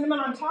some cinnamon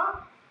on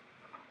top,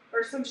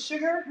 or some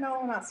sugar.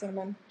 No, not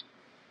cinnamon.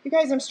 You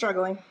guys, I'm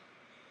struggling.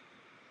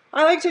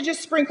 I like to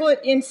just sprinkle it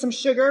in some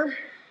sugar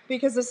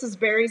because this is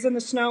berries in the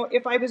snow.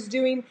 If I was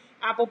doing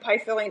apple pie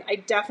filling, I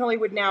definitely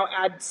would now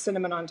add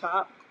cinnamon on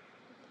top.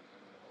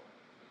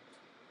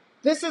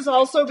 This is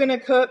also going to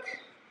cook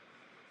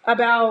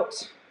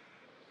about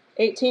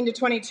 18 to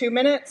 22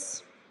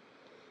 minutes.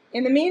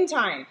 In the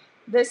meantime,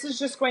 this is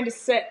just going to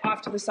sit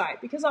off to the side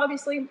because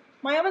obviously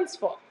my oven's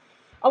full.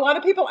 A lot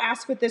of people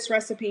ask with this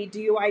recipe,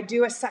 do I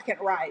do a second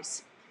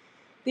rise?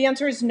 The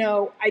answer is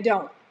no, I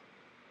don't.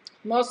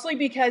 Mostly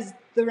because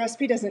the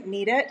recipe doesn't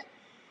need it.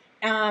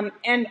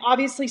 And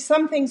obviously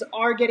some things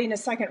are getting a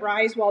second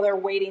rise while they're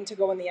waiting to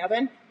go in the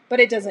oven, but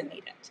it doesn't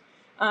need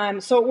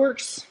it. So it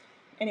works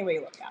any way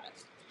you look at it.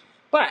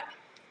 But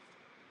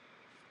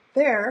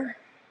there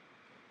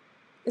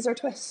is our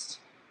twist.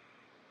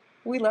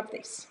 We love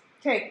these.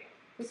 Okay,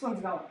 this one's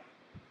going.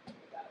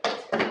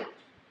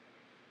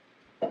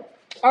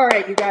 All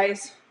right, you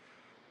guys.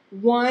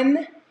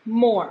 One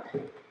more.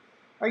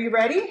 Are you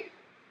ready?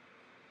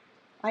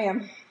 I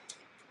am.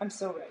 I'm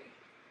so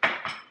ready.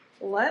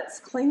 Let's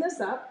clean this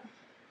up.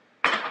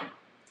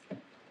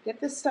 Get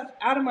this stuff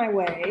out of my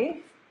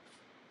way.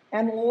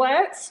 And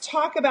let's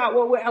talk about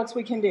what else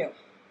we can do.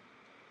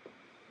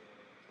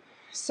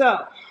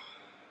 So,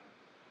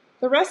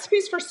 the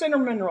recipe's for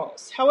cinnamon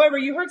rolls. However,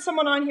 you heard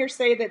someone on here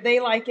say that they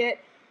like it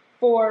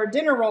for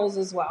dinner rolls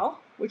as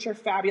well, which are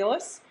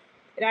fabulous.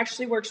 It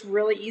actually works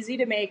really easy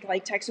to make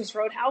like Texas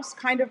Roadhouse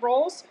kind of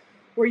rolls,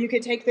 where you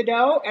could take the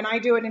dough, and I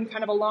do it in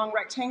kind of a long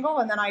rectangle,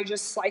 and then I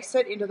just slice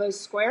it into those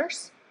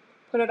squares,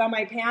 put it on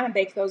my pan, and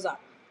bake those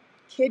up.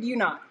 Kid you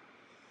not.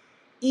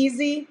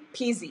 Easy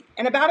peasy.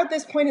 And about at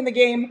this point in the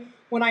game,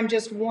 when I'm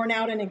just worn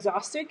out and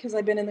exhausted because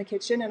I've been in the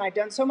kitchen and I've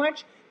done so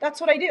much, that's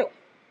what I do.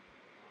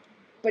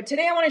 But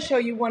today I want to show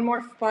you one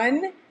more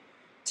fun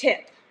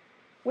tip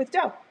with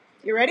dough.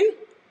 You ready?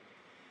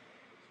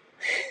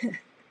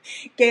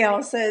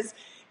 Gail says,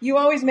 you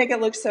always make it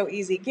look so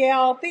easy.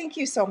 Gail, thank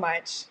you so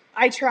much.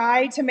 I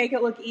try to make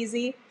it look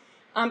easy.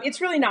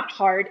 It's really not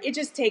hard. It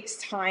just takes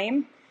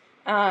time,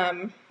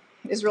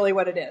 is really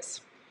what it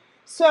is.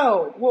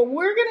 So what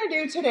we're going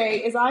to do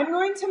today is I'm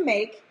going to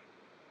make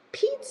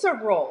pizza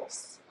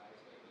rolls.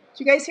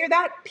 Do you guys hear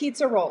that?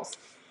 Pizza rolls.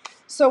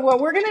 So what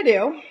we're going to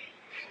do,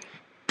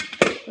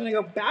 we're going to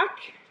go back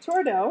to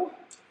our dough.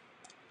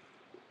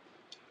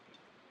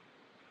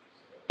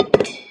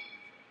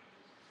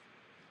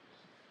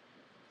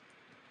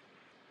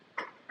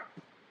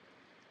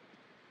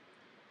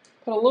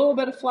 Put a little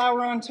bit of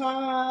flour on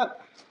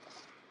top.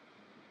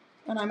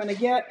 And I'm going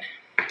to get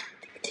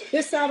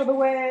this out of the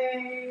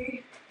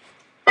way.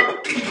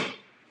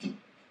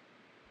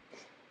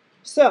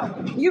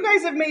 So, you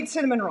guys have made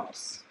cinnamon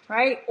rolls,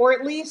 right? Or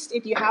at least,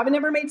 if you haven't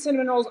ever made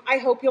cinnamon rolls, I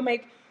hope you'll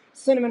make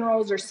cinnamon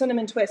rolls or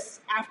cinnamon twists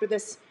after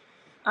this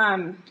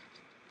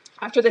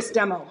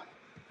demo.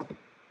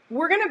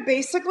 We're going to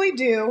basically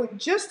do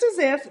just as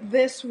if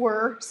this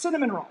were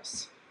cinnamon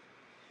rolls.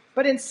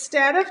 But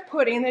instead of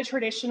putting the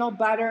traditional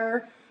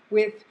butter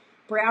with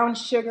brown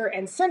sugar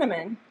and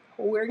cinnamon,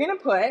 we're going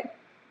to put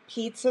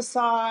pizza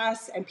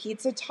sauce and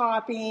pizza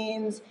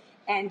toppings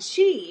and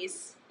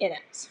cheese in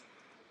it.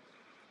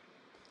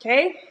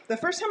 Okay? The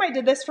first time I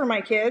did this for my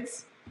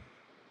kids,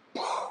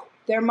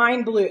 their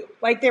mind blew.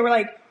 Like, they were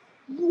like,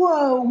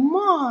 whoa,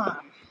 Mom.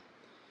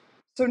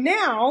 So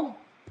now,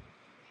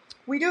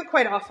 we do it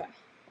quite often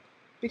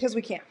because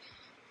we can.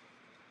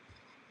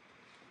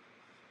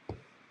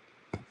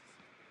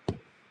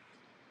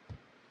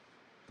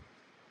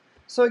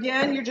 So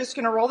again, you're just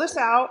going to roll this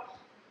out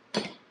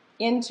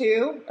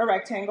into a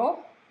rectangle.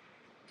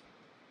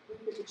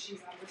 Put the cheese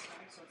on this side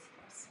so it's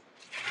less.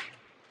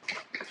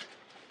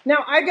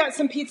 Now, I've got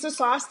some pizza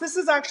sauce. This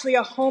is actually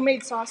a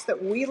homemade sauce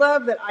that we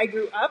love, that I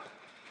grew up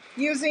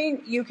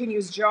using. You can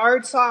use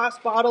jarred sauce,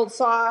 bottled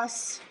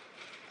sauce,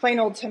 plain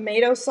old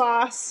tomato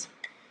sauce.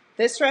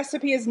 This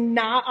recipe is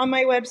not on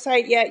my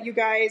website yet, you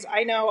guys.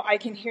 I know I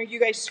can hear you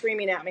guys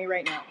screaming at me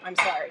right now. I'm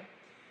sorry.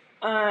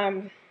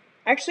 I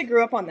actually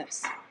grew up on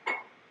this.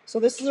 So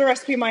this is a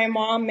recipe my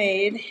mom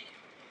made. It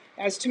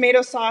has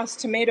tomato sauce,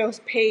 tomato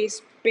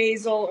paste,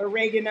 basil,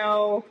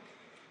 oregano,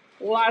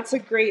 lots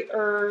of great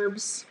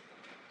herbs,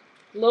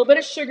 a little bit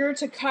of sugar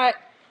to cut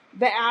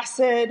the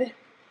acid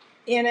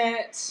in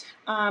it,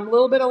 a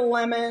little bit of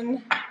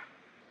lemon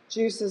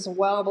juice as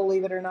well,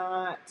 believe it or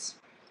not.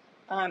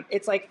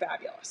 It's like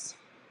fabulous.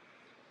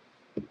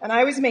 And I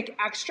always make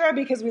extra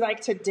because we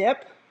like to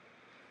dip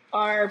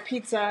our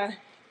pizza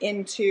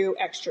into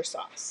extra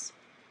sauce.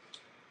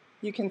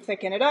 You can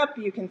thicken it up,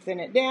 you can thin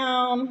it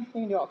down, you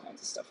can do all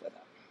kinds of stuff with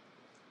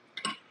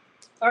it.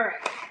 All right.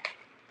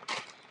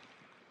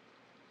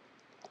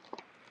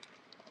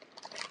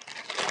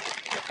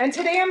 And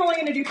today I'm only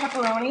going to do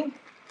pepperoni.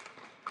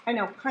 I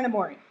know, kind of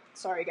boring.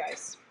 Sorry,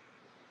 guys.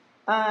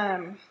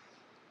 And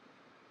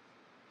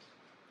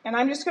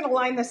I'm just going to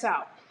line this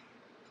out.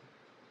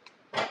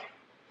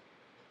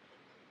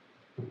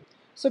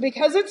 So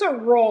because it's a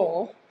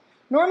roll,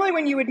 normally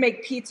when you would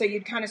make pizza,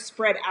 you'd kind of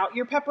spread out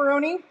your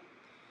pepperoni.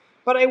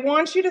 But I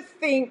want you to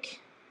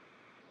think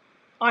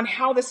on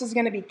how this is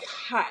going to be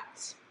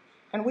cut.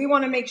 And we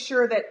want to make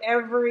sure that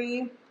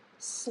every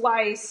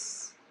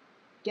slice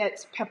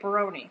gets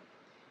pepperoni.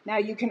 Now,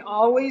 you can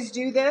always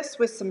do this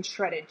with some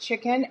shredded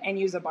chicken and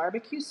use a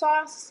barbecue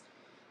sauce.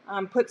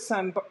 Put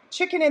some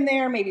chicken in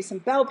there, maybe some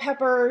bell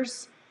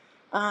peppers.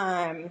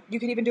 You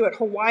can even do it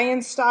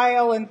Hawaiian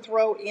style and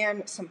throw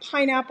in some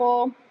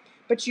pineapple.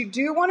 But you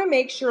do want to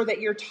make sure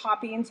that your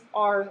toppings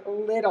are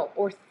little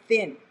or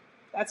thin.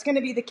 That's going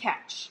to be the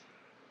catch,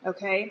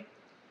 okay?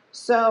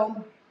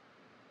 So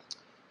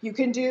you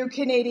can do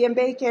Canadian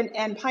bacon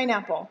and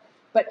pineapple,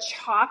 but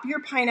chop your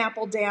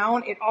pineapple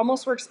down. It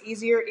almost works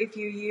easier if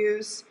you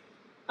use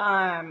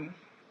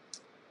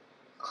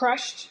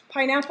crushed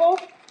pineapple,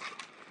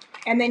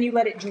 and then you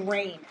let it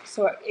drain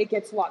so it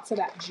gets lots of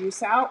that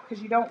juice out,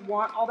 because you don't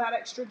want all that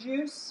extra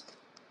juice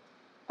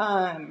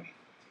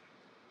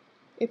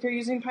if you're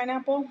using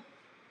pineapple.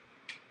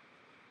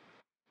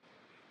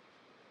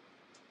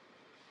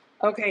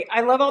 Okay, I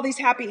love all these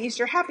Happy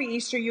Easter. Happy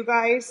Easter, you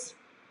guys.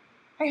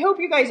 I hope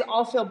you guys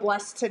all feel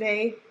blessed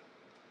today,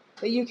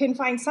 that you can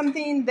find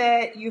something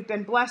that you've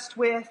been blessed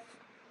with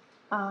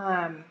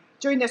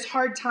during this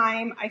hard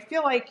time. I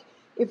feel like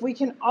if we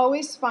can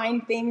always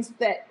find things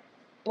that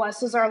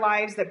blesses our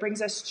lives, that brings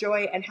us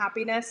joy and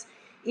happiness,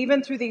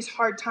 even through these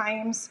hard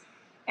times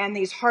and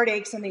these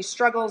heartaches and these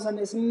struggles and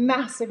this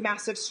massive,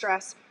 massive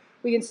stress,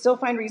 we can still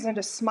find reason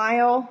to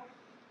smile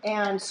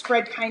and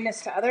spread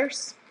kindness to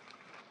others.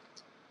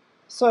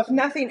 So if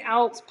nothing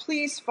else,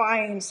 please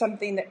find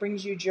something that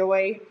brings you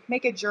joy.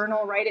 Make a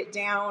journal, write it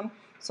down,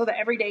 so that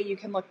every day you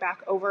can look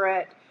back over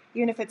it,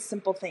 even if it's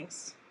simple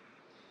things.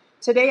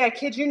 Today, I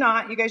kid you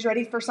not, you guys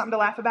ready for something to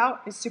laugh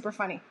about? It's super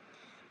funny.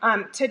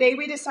 Today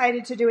we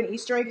decided to do an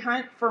Easter egg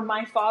hunt for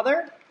my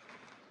father.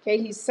 Okay,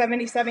 he's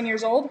 77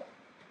 years old.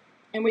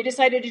 And we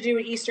decided to do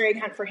an Easter egg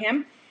hunt for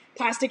him,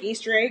 plastic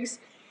Easter eggs.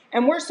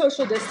 And we're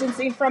social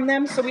distancing from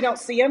them, so we don't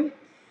see them.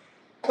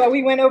 But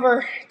we went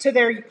over to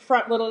their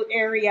front little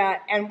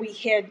area, and we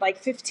hid like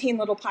 15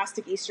 little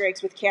plastic Easter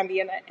eggs with candy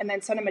in it, and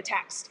then sent them a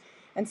text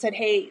and said,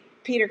 hey,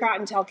 Peter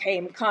Cottontail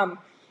came, come.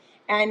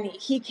 And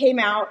he came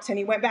out and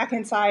he went back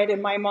inside,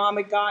 and my mom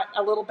had got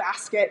a little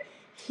basket.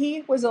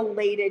 He was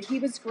elated. He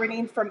was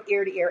grinning from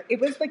ear to ear. It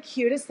was the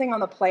cutest thing on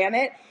the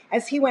planet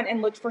as he went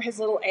and looked for his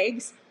little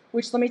eggs,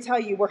 which, let me tell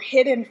you, were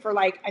hidden for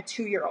like a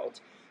 2-year-old.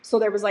 So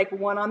there was like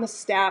one on the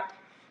step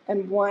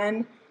and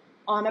one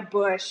on a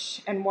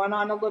bush and one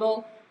on the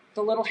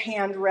little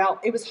handrail.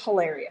 It was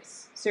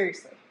hilarious.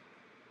 Seriously.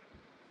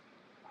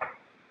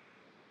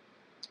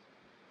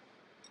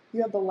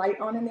 You have the light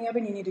on in the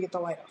oven. You need to get the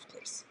light off,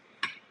 please.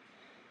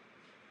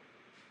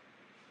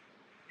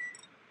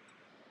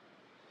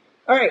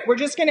 All right, we're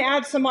just going to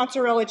add some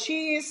mozzarella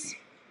cheese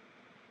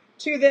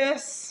to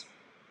this.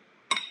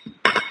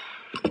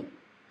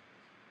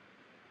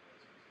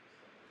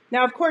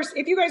 Now, of course,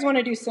 if you guys want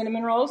to do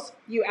cinnamon rolls,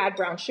 you add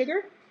brown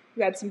sugar,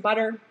 you add some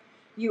butter,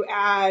 you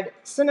add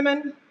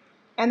cinnamon,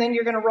 and then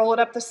you're going to roll it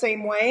up the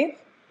same way.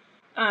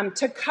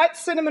 To cut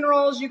cinnamon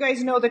rolls, you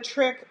guys know the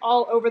trick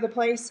all over the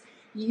place.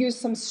 You use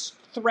some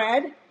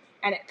thread,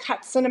 and it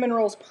cuts cinnamon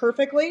rolls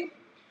perfectly.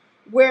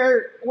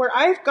 Where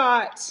I've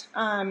got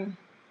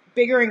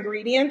bigger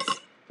ingredients,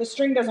 the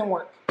string doesn't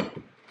work.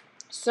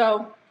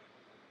 So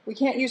we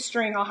can't use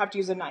string. I'll have to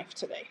use a knife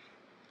today.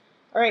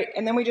 All right,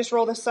 and then we just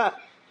roll this up.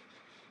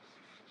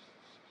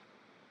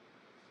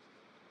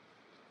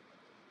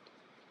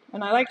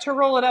 And I like to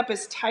roll it up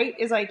as tight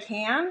as I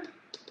can,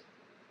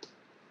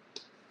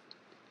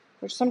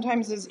 which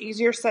sometimes is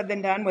easier said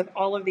than done with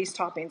all of these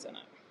toppings in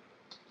it.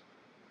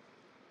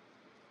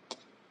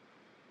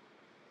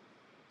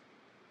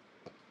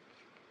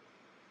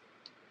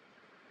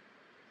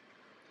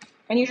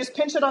 And you just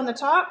pinch it on the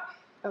top.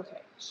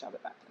 Okay, shove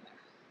it back in there.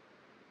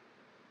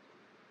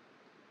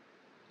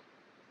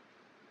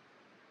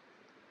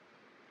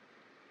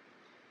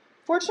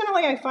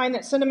 Fortunately, I find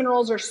that cinnamon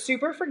rolls are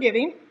super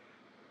forgiving,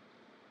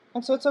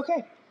 and so it's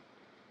okay.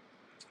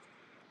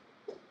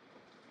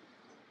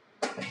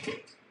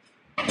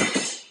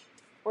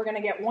 We're going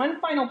to get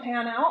one final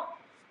pan out.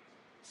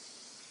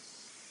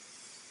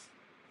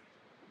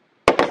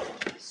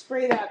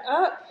 Spray that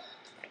up.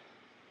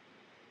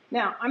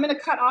 Now, I'm going to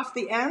cut off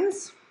the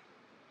ends.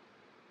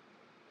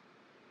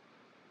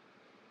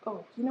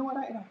 Oh, you know what?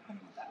 I don't want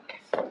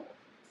that.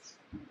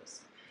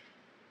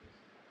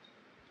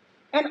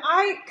 And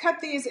I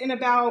cut these in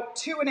about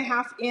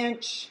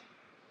 2.5-inch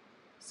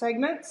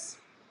segments.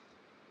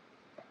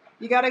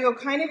 You got to go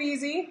kind of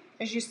easy.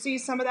 As you see,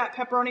 some of that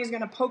pepperoni is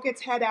going to poke its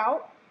head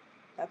out.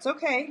 That's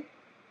okay.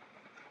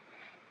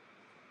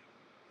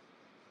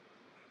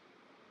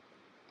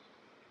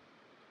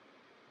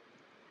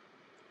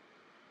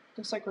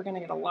 Looks like we're going to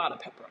get a lot of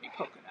pepperoni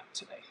poking out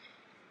today.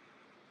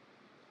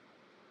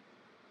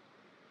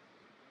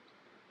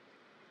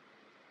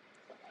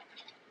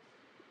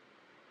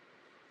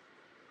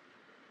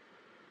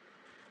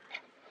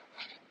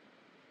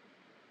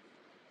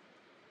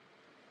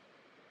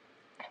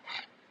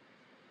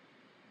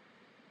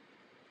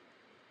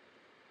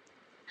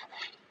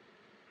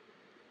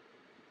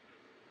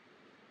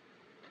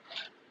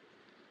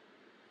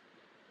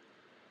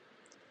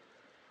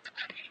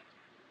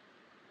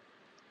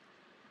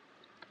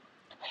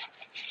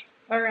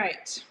 All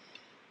right.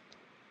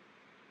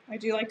 I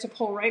do like to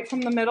pull right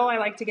from the middle. I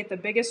like to get the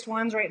biggest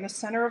ones right in the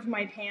center of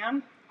my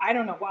pan. I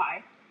don't know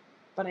why,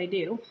 but I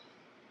do.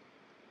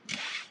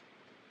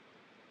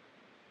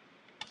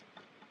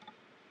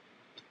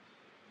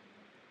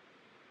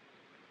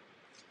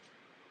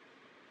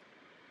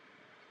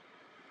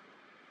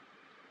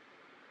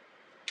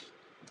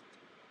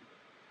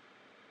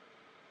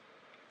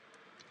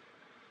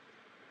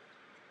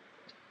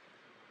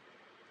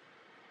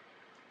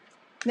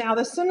 Now,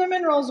 the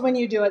cinnamon rolls, when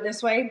you do it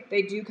this way,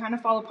 they do kind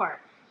of fall apart.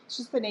 It's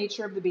just the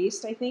nature of the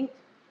beast, I think.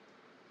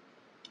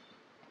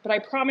 But I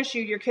promise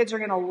you, your kids are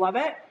going to love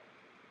it.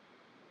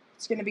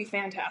 It's going to be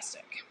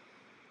fantastic.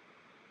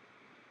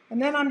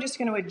 And then I'm just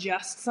going to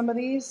adjust some of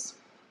these.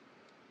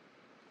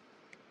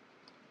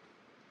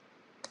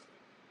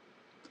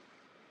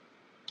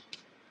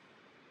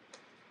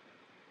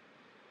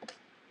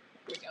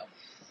 There we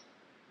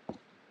go.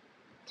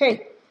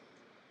 Okay,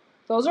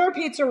 those are our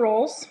pizza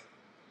rolls.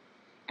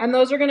 And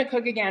those are going to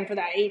cook again for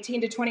that 18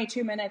 to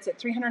 22 minutes at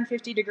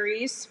 350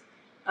 degrees.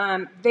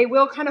 They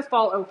will kind of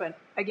fall open.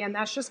 Again,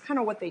 that's just kind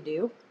of what they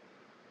do.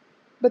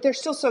 But they're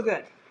still so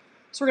good.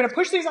 So we're going to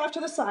push these off to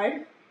the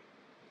side.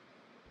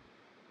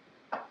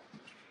 How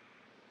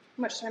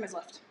much time is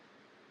left?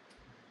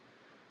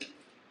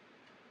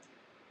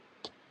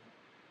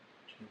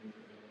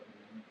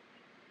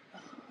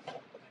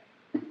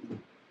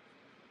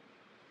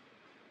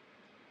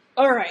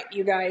 All right,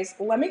 you guys,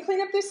 let me clean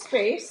up this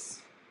space.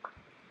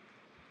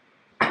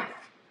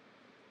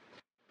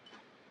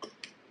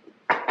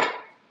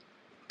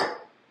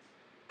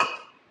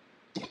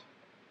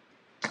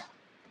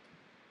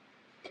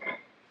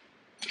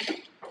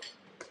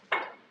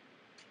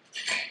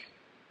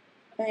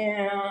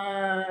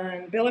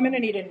 And Bill, I'm going to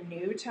need a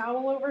new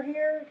towel over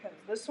here because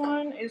this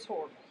one is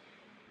horrible.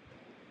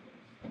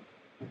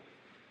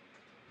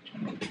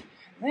 And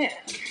then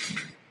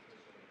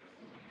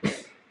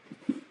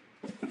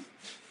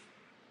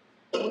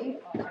we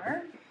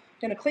are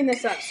gonna clean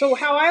this up. So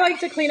how I like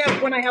to clean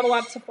up when I have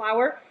lots of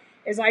flour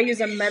is I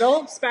use a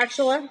metal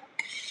spatula,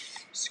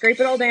 scrape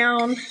it all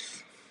down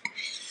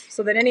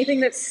so that anything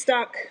that's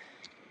stuck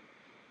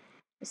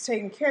is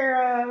taken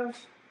care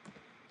of.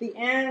 The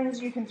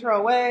ends you can throw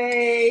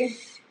away.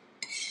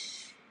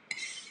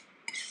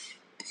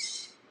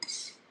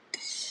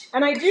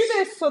 And I do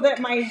this so that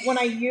when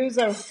I use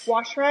a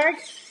wash rag,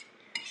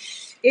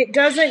 it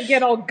doesn't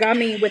get all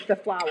gummy with the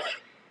flour.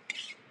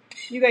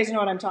 You guys know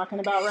what I'm talking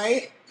about,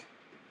 right?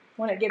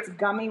 When it gets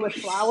gummy with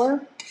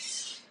flour.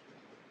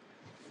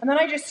 And then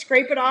I just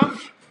scrape it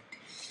off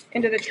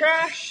into the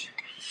trash.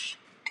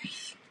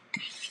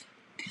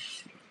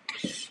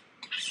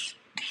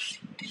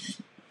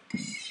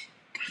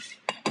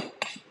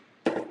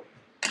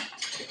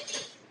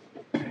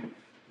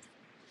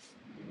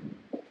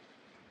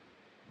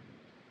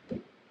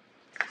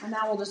 And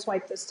now we'll just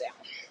wipe this down.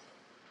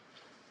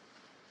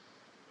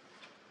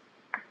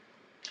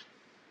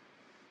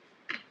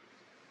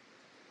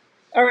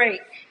 All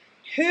right,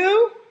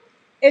 who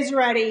is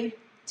ready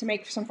to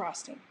make some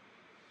frosting?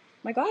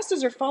 My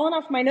glasses are falling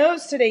off my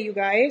nose today, you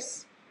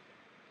guys.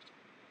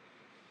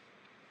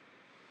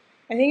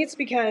 I think it's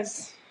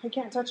because I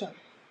can't touch them.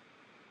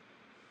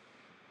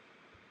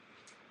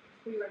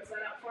 Will you rinse that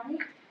out for me?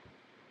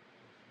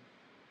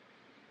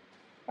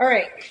 All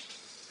right.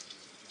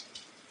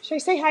 Should I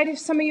say hi to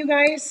some of you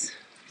guys?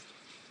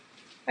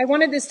 I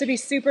wanted this to be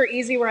super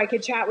easy where I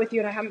could chat with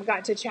you, and I haven't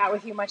gotten to chat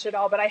with you much at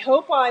all, but I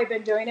hope while I've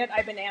been doing it,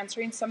 I've been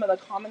answering some of the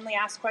commonly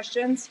asked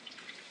questions.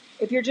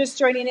 If you're just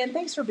joining in,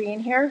 thanks for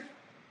being here.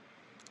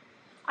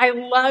 I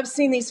love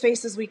seeing these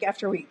faces week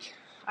after week.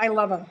 I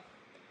love them.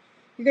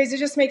 You guys, it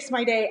just makes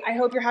my day. I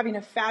hope you're having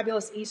a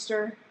fabulous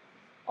Easter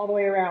all the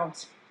way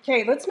around.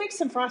 Okay, let's make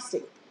some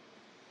frosting.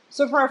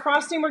 So for our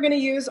frosting, we're going to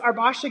use our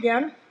Bosch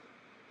again.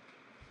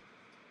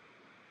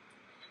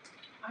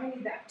 I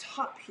need that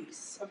top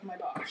piece of my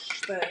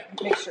Bosch, the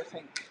mixture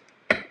thing.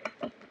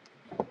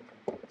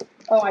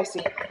 Oh, I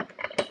see.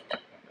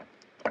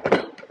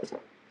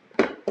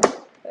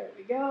 There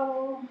we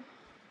go.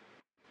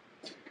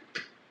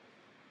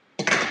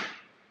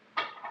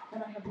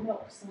 And I have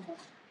milk somewhere.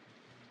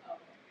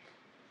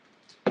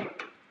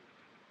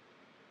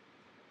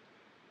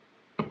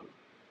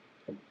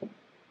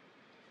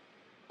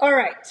 All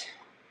right.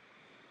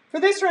 For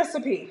this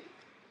recipe,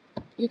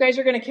 you guys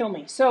are going to kill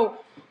me. So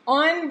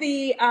on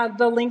the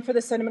link for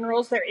the cinnamon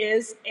rolls, there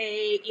is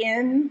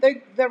in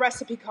the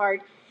recipe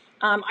card,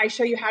 I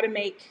show you how to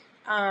make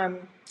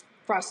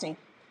frosting.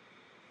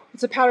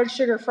 It's a powdered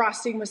sugar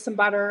frosting with some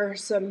butter,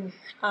 some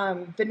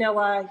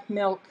vanilla,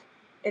 milk.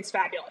 It's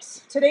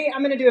fabulous. Today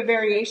I'm going to do a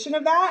variation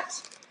of that.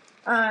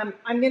 I'm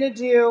going to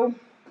do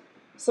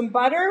some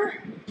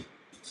butter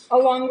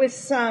along with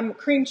some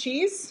cream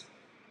cheese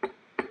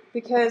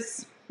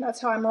because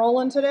that's how I'm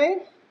rolling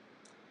today.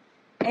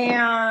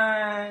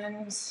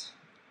 And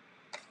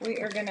we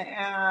are going to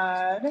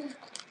add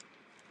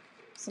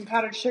some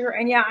powdered sugar.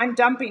 And yeah, I'm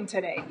dumping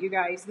today, you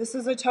guys. This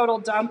is a total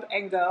dump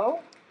and go.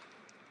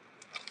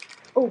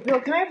 Oh,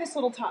 Bill, can I have this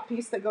little top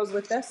piece that goes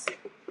with this?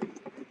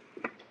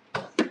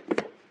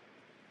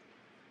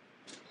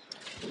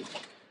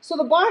 So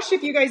the Bosch,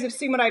 if you guys have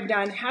seen what I've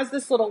done, has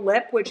this little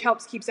lip which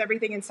helps keeps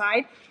everything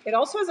inside. It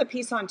also has a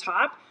piece on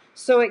top,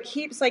 so it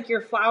keeps like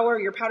your flour,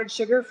 your powdered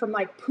sugar from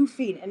like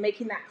poofing and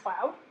making that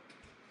cloud,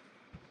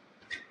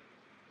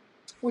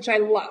 which I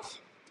love.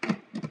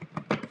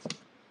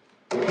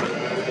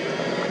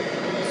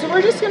 So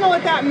we're just going to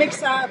let that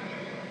mix up,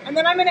 and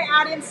then I'm going to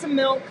add in some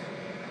milk,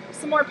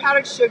 some more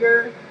powdered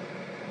sugar,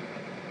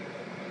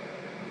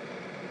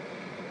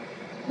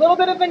 a little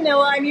bit of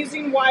vanilla. I'm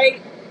using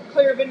white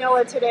clear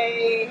vanilla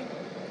today.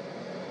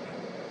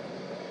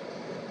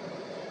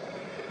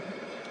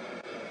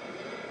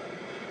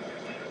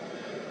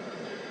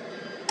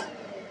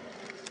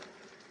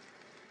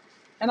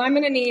 And I'm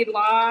going to need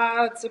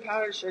lots of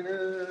powdered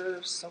sugar,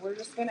 so we're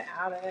just going to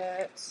add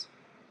it.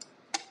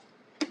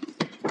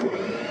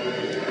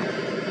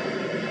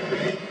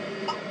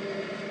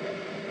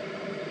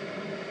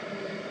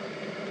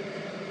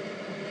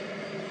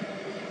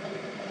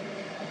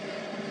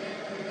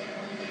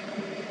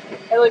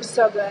 It looks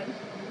so good.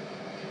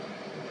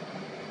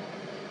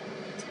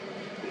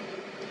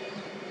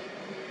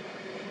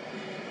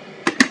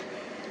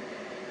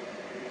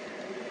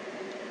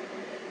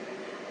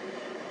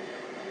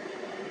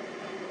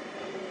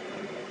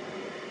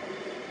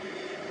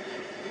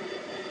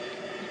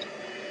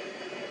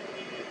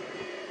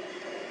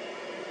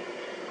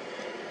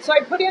 So I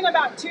put in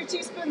about 2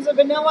 teaspoons of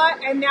vanilla,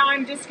 and now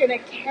I'm just going to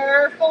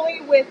carefully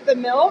with the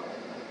milk,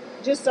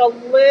 just a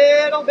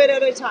little bit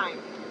at a time.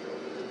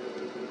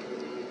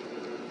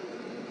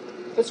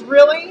 Because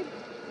really,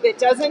 it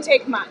doesn't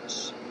take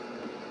much.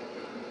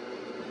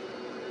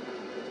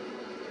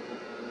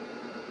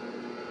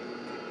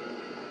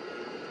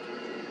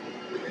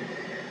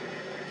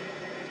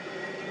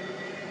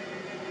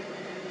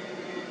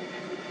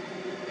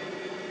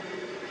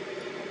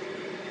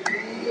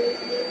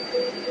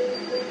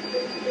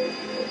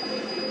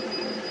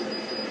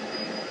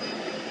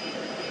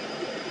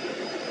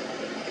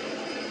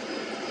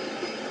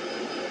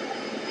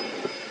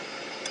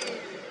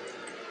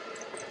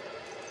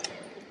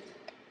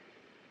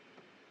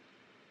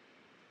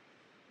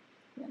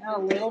 Add a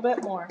little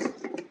bit more.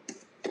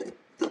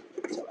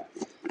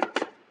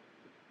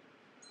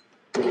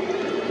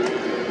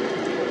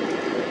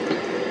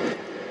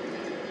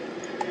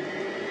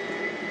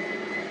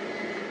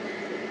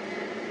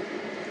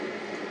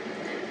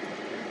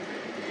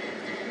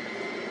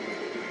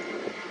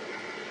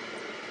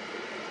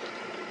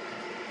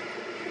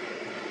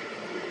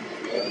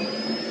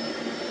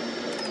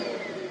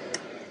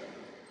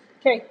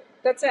 Okay,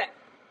 that's it.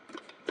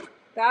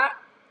 That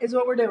is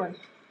what we're doing.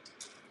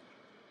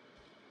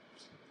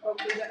 Oh,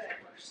 do that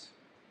first.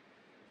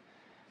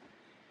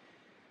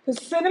 The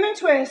cinnamon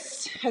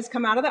twist has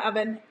come out of the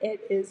oven.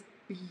 It is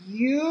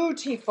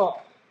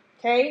beautiful.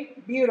 Okay,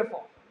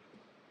 beautiful.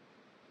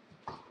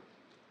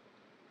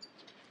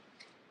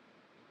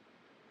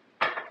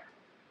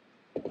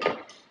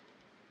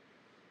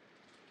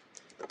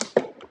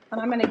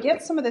 And I'm going to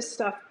get some of this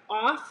stuff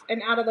off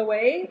and out of the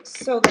way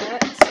so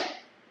that,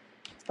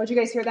 did you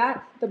guys hear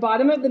that? The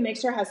bottom of the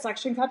mixer has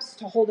suction cups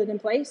to hold it in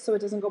place so it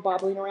doesn't go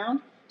bobbling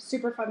around.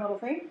 Super fun little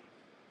thing.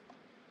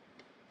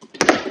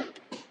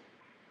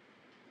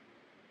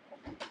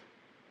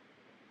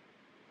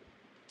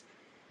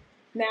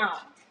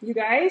 Now, you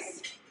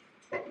guys,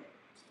 who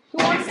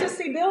wants to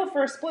see Bill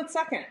for a split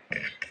second?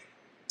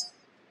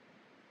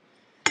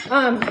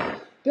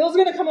 Bill's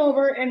going to come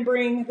over and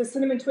bring the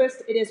cinnamon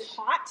twist. It is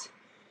hot,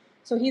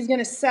 so he's going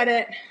to set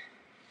it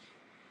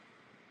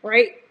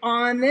right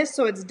on this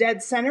so it's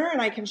dead center,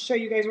 and I can show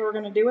you guys what we're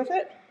going to do with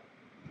it.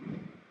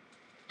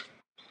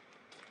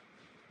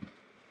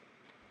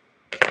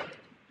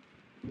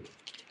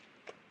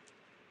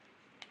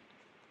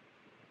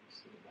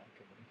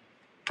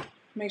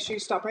 Make sure you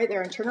stop right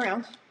there and turn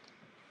around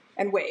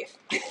and wave.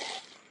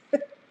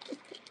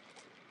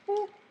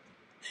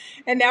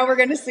 And now we're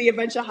going to see a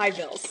bunch of high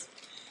bills.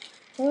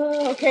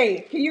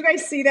 Okay, can you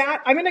guys see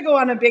that? I'm going to go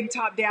on a big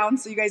top down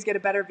so you guys get a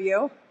better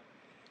view.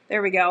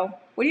 There we go.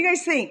 What do you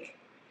guys think?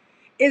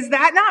 Is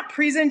that not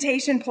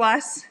presentation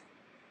plus?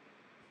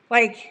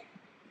 Like,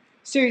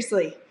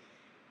 seriously,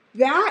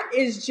 that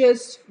is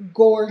just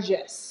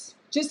gorgeous.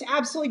 Just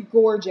absolutely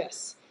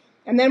gorgeous.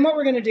 And then what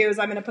we're going to do is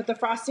I'm going to put the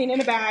frosting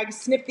in a bag,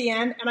 snip the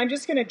end, and I'm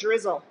just going to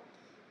drizzle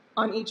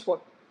on each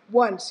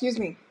one.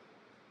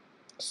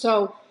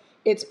 So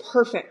it's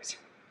perfect.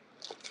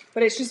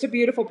 But it's just a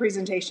beautiful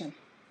presentation.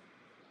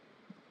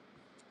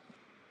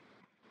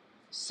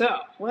 So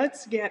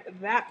let's get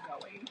that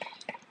going.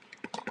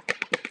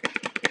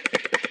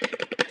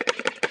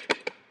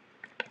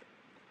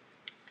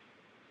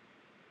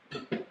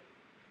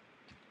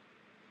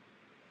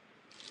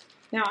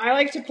 Now I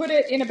like to put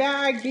it in a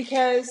bag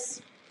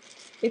because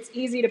it's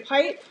easy to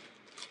pipe.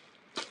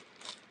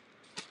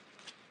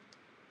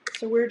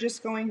 So we're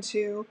just going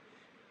to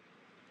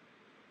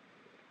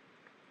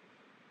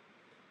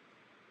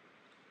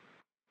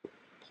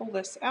pull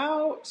this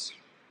out,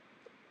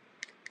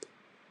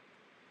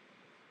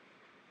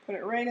 put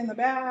it right in the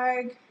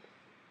bag,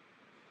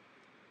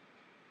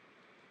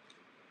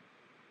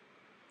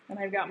 and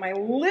I've got my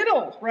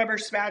little rubber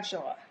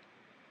spatula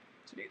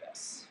to do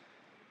this.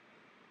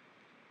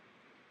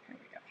 Here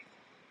we go.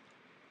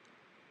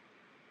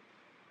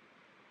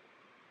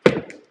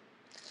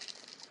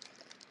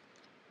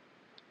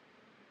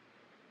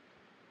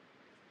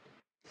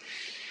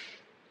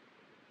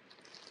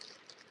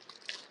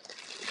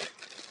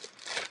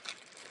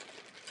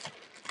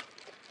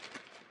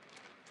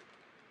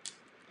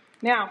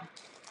 Now,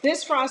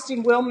 this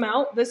frosting will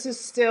melt. This is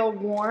still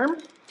warm,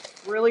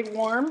 really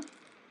warm.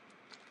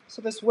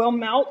 So this will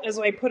melt as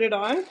I put it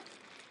on.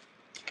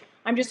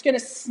 I'm just going to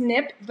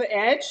snip the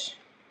edge,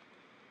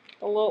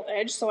 the little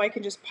edge, so I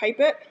can just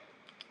pipe it.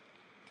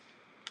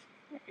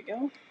 There we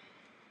go.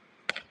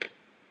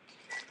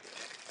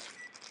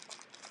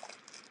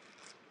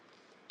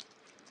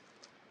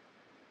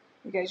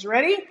 You guys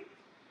ready?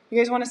 You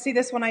guys want to see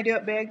this when I do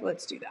it big?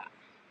 Let's do that.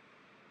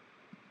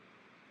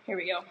 Here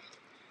we go.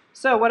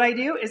 So what I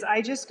do is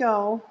I just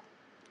go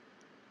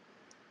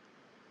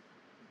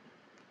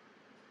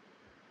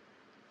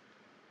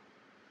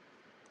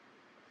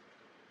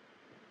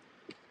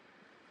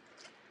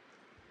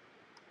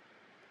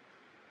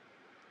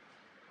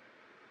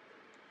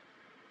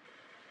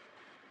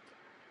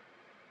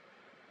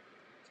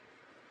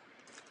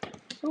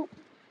oh.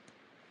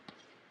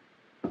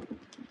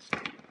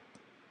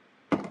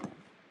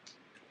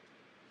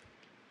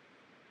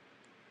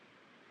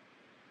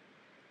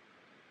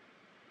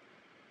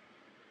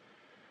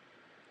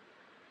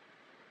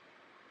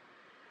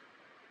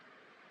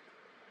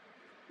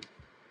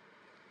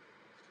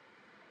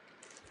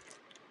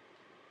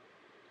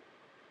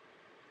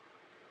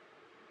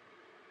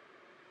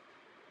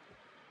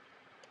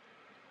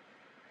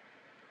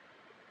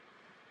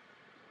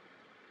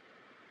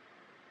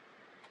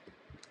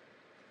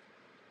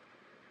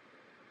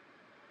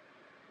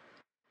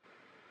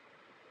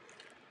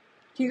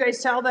 Can you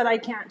guys tell that I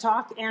can't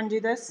talk and do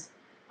this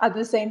at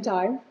the same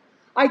time?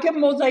 I can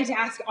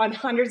multitask on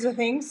hundreds of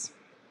things.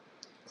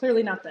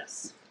 Clearly not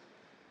this.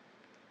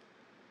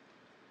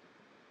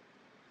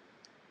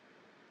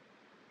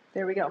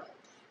 There we go.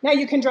 Now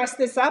you can dress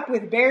this up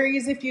with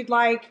berries if you'd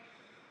like,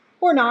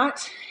 or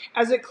not.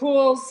 As it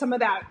cools, some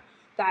of that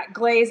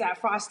glaze, that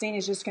frosting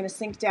is just going to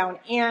sink down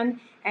in.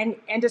 And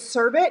to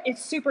serve it,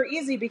 it's super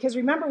easy because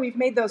remember, we've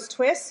made those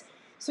twists.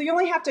 So you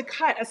only have to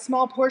cut a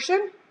small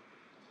portion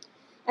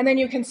and then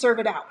you can serve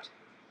it out.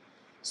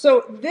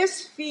 So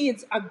this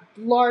feeds a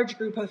large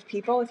group of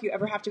people. If you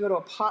ever have to go to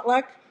a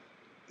potluck,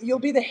 you'll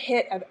be the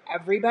hit of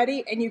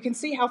everybody. And you can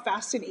see how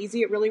fast and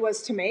easy it really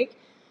was to make.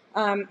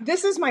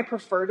 This is my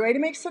preferred way to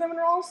make cinnamon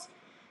rolls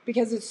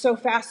because it's so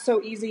fast,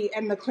 so easy,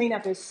 and the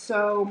cleanup is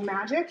so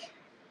magic.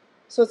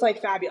 So it's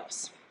like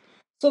fabulous.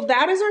 So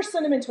that is our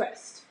cinnamon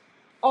twist.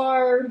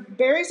 Our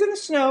berries in the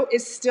snow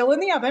is still in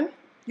the oven.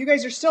 You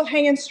guys are still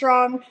hanging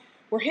strong.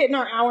 We're hitting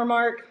our hour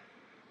mark.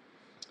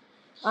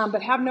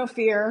 But have no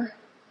fear.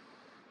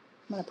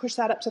 I'm going to push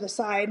that up to the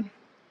side.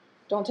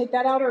 Don't take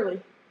that out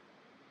early.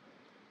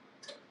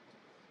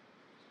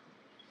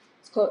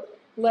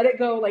 Let it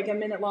go like a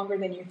minute longer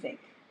than you think.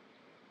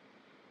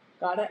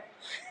 Got it?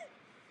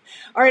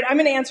 All right, I'm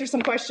going to answer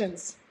some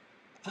questions.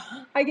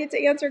 I get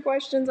to answer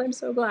questions. I'm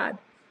so glad.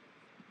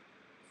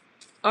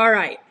 All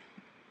right.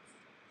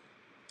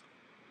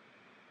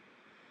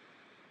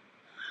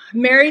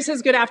 Mary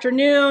says, good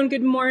afternoon,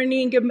 good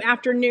morning, good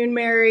afternoon,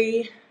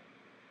 Mary.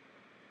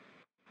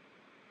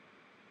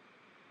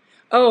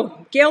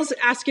 Oh, Gail's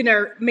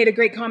made a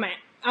great comment.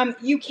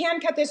 You can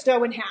cut this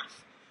dough in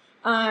half.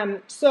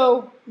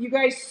 So you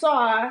guys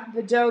saw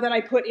the dough that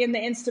I put in the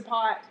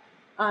Instapot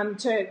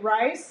to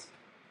rise.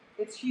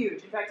 It's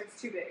huge. In fact,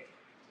 it's too big.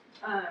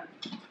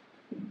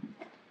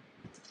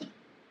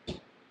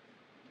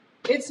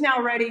 It's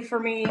now ready for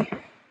me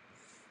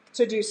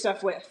to do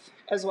stuff with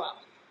as well.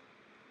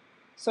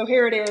 So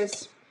here it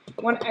is.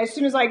 As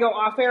soon as I go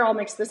off air, I'll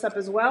mix this up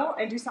as well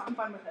and do something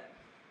fun with it.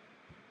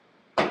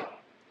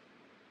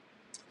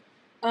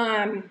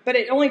 But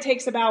it only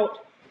takes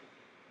about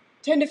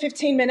 10 to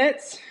 15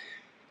 minutes,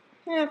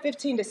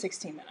 15 to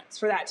 16 minutes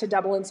for that to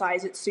double in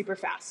size. It's super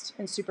fast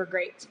and super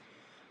great.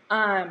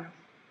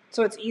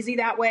 So it's easy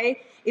that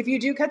way. If you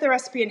do cut the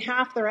recipe in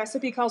half, the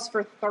recipe calls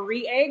for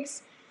 3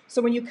 eggs.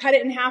 So when you cut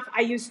it in half,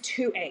 I use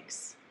 2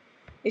 eggs.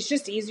 It's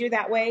just easier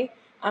that way.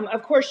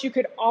 Of course, you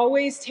could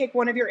always take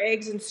one of your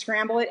eggs and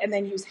scramble it and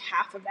then use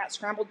half of that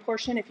scrambled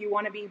portion if you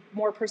want to be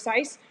more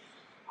precise.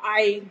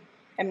 I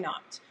am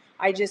not.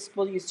 I just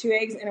will use 2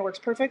 eggs and it works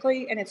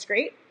perfectly and it's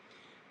great.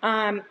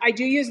 I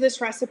do use this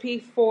recipe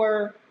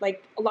for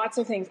like lots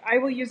of things. I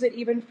will use it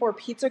even for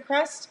pizza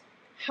crust.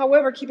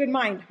 However, keep in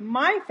mind,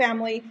 my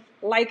family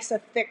likes a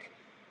thick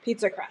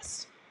pizza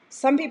crust.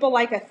 Some people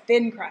like a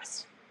thin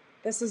crust.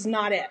 This is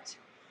not it.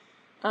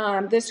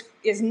 This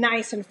is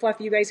nice and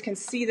fluffy. You guys can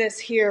see this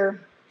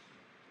here.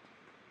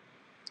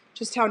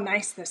 Just how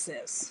nice this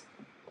is.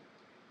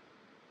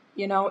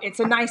 You know, it's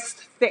a nice,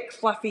 thick,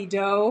 fluffy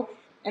dough,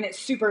 and it's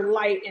super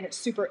light, and it's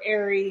super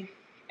airy,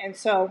 and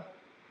so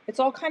it's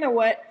all kind of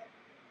what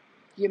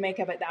you make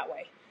of it that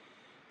way.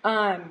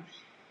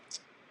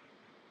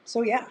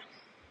 So yeah.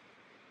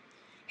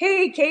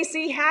 Hey,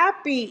 Casey,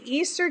 happy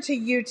Easter to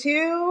you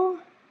too.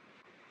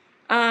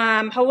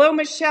 Hello,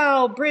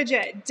 Michelle,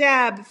 Bridget,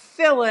 Deb,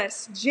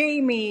 Phyllis,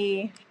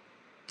 Jamie.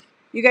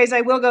 You guys,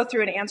 I will go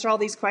through and answer all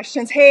these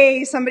questions.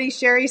 Hey,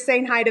 Sherry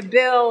saying hi to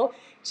Bill.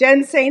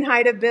 Jen saying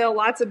hi to Bill.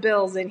 Lots of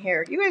Bills in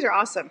here. You guys are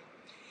awesome.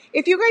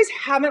 If you guys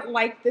haven't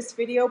liked this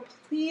video,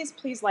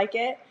 please like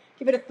it.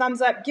 Give it a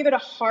thumbs up. Give it a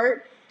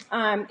heart.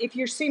 If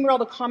you're seeing where all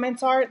the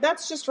comments are,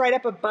 that's just right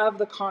up above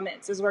the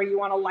comments is where you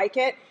want to like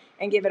it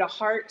and give it a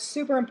heart.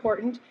 Super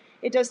important.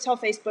 It does tell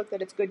Facebook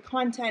that it's good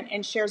content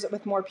and shares it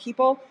with more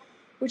people,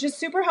 which is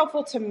super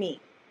helpful to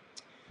me.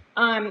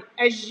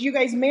 As you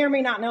guys may or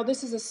may not know,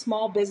 this is a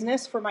small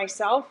business for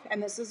myself,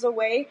 and this is a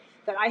way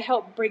that I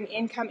help bring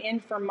income in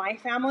for my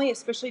family,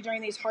 especially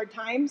during these hard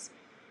times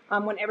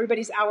when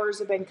everybody's hours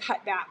have been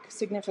cut back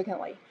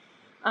significantly.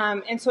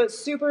 And so it's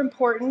super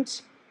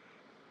important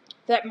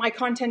that my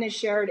content is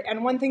shared.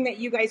 And one thing that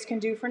you guys can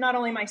do for not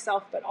only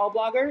myself, but all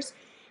bloggers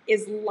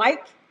is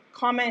like,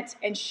 comment,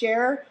 and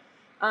share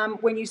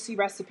when you see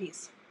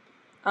recipes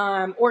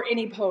or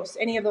any posts,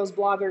 any of those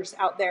bloggers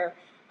out there.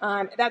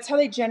 That's how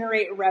they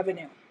generate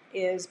revenue,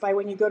 is by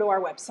when you go to our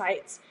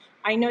websites.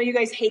 I know you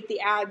guys hate the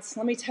ads.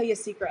 Let me tell you a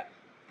secret.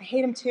 I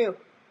hate them too.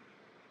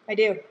 I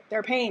do.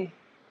 They're a pain.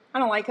 I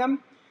don't like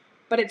them,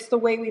 but it's the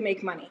way we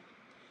make money.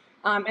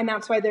 And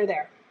that's why they're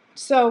there.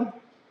 So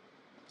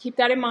keep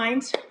that in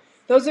mind.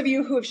 Those of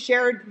you who have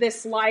shared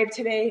this live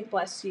today,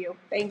 bless you.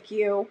 Thank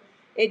you.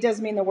 It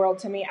does mean the world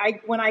to me.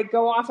 When I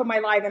go off of my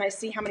live and I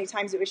see how many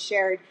times it was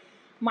shared,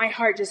 my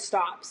heart just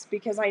stops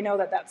because I know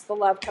that that's the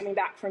love coming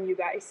back from you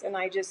guys, and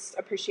I just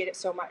appreciate it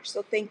so much.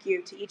 So thank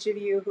you to each of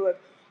you who have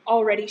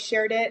already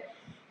shared it.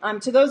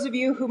 To those of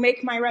you who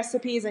make my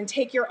recipes and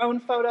take your own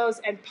photos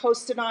and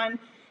post it on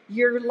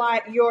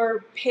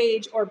your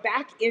page or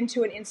back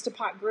into an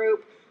Instapot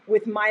group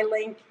with my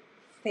link,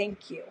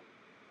 thank you.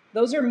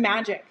 Those are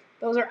magic.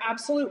 Those are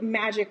absolute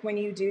magic when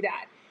you do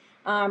that.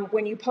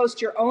 When you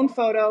post your own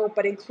photo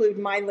but include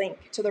my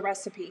link to the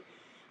recipe.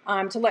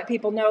 To let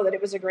people know that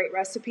it was a great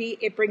recipe.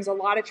 It brings a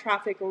lot of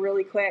traffic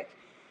really quick.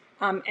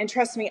 And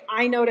trust me,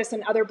 I notice,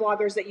 and other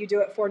bloggers that you do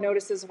it for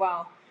notice as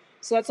well.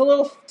 So that's a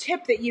little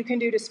tip that you can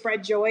do to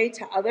spread joy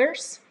to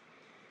others,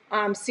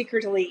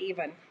 secretly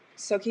even.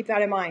 So keep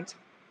that in mind.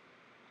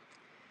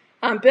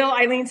 Bill,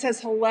 Eileen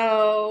says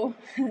hello.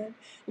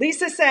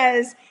 Lisa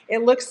says,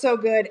 it looks so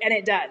good, and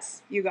it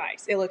does, you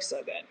guys. It looks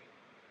so good.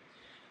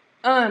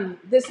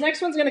 This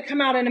next one's going to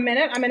come out in a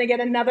minute. I'm going to get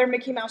another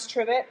Mickey Mouse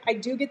trivet. I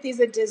do get these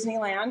at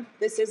Disneyland.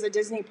 This is a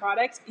Disney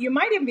product. You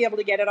might even be able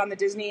to get it on the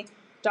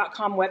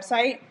Disney.com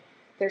website.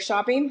 They're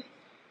shopping.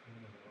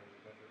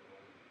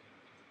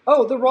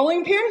 Oh, the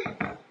rolling pin?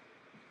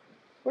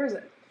 Where is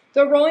it?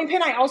 The rolling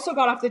pin I also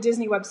got off the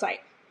Disney website.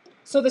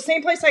 So the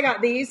same place I got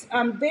these,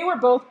 they were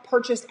both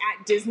purchased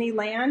at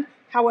Disneyland.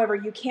 However,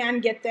 you can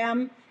get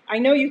them. I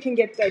know you can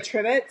get the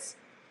trivets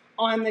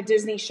on the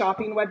Disney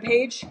shopping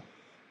webpage.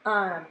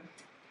 And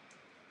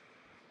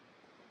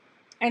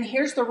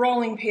here's the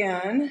rolling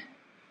pin.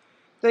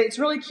 It's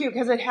really cute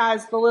because it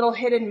has the little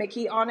hidden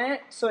Mickey on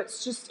it. So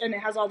it's just, and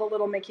it has all the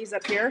little Mickeys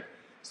up here.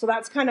 So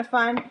that's kind of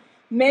fun.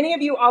 Many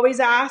of you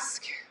always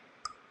ask,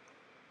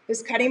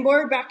 this cutting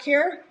board back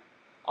here,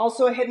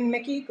 also a hidden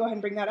Mickey. Go ahead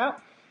and bring that out.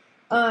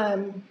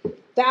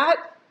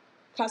 That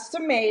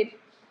custom made,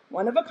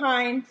 one of a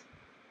kind,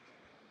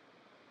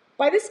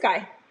 by this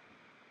guy.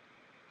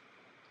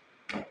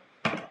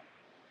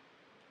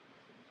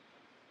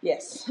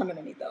 Yes, I'm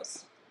gonna need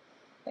those.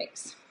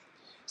 Thanks.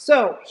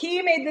 So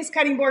he made this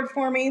cutting board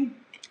for me.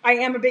 I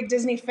am a big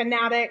Disney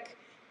fanatic,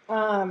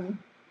 and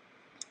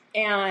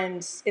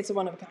it's a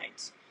one of a kind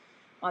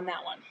on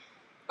that one.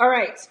 All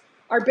right,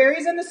 our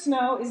berries in the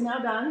snow is now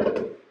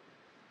done,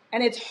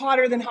 and it's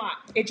hotter than hot.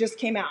 It just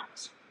came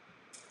out.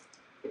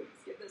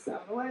 Let's get this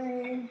out of the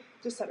way.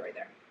 Just set it right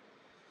there.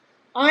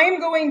 I'm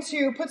going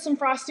to put some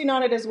frosting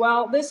on it as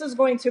well. This is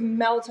going to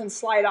melt and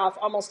slide off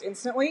almost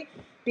instantly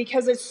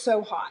because it's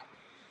so hot.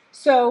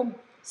 So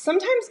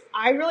sometimes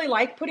I really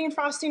like putting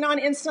frosting on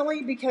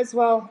instantly because,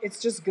 well, it's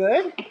just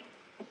good.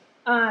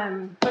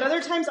 But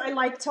other times I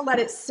like to let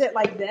it sit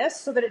like this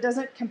so that it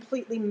doesn't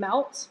completely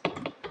melt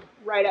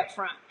right up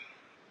front.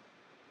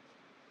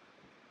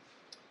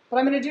 But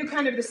I'm going to do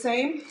kind of the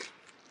same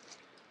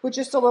with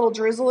just a little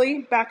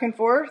drizzly back and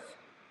forth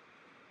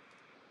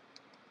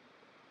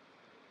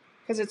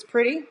because it's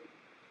pretty.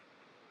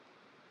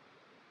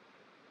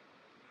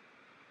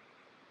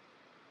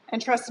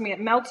 And trust me, it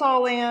melts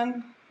all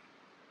in.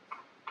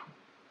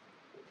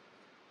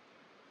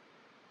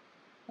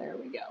 There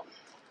we go.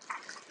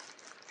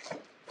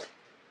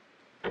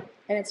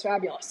 And it's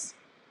fabulous.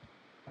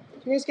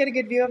 Did you guys get a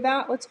good view of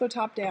that? Let's go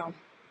top down.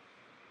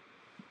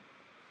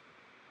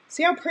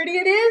 See how pretty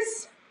it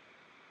is?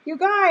 You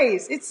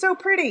guys, it's so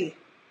pretty.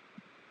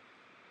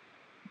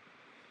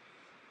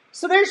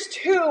 So there's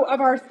two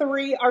of our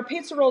three. Our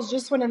pizza rolls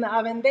just went in the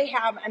oven. They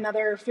have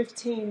another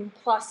 15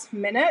 plus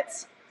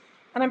minutes.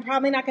 And I'm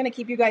probably not going to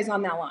keep you guys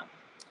on that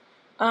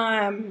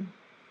long.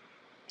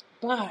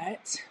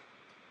 But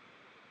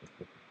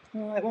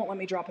well, it won't let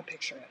me drop a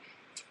picture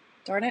in.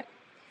 Darn it.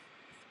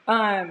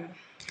 Well,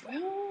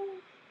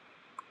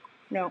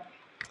 no.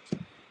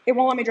 It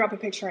won't let me drop a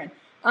picture in.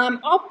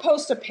 I'll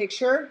post a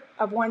picture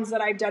of ones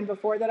that I've done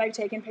before that I've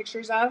taken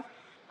pictures of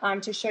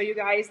to show you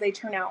guys. They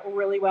turn out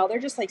really well. They're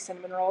just like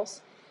cinnamon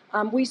rolls.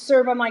 We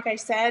serve them, like I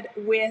said,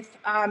 with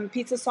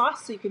pizza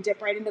sauce, so you can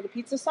dip right into the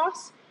pizza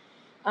sauce.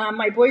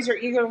 My boys are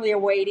eagerly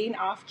awaiting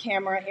off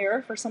camera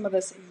here for some of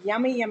this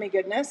yummy, yummy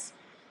goodness.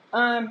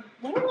 Why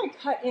don't I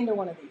cut into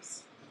one of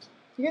these?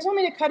 You guys want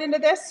me to cut into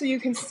this so you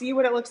can see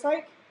what it looks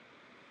like?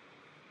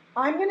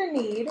 I'm going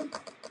to need,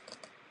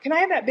 can I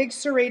have that big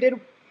serrated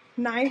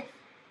knife?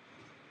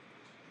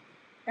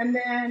 And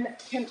then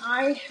can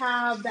I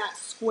have that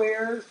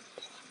square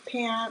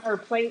pan or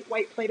plate,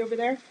 white plate over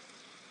there?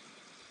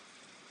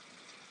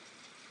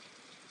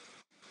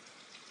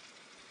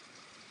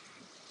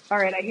 All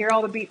right, I hear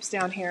all the beeps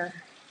down here.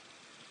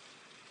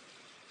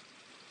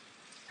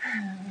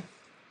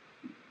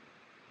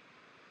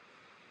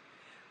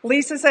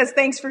 Lisa says,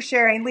 thanks for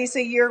sharing.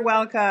 Lisa, you're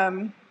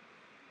welcome.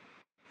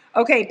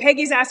 Okay,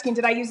 Peggy's asking,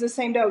 did I use the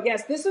same dough?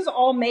 Yes, this is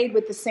all made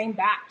with the same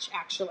batch,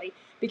 actually,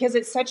 because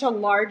it's such a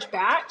large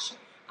batch.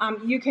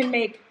 You can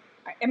make,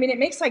 I mean, it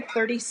makes like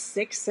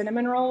 36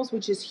 cinnamon rolls,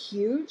 which is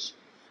huge.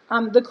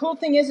 The cool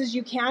thing is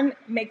you can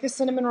make the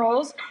cinnamon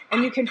rolls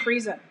and you can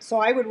freeze them. So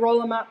I would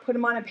roll them up, put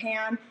them on a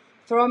pan,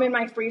 throw them in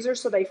my freezer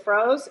so they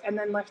froze, and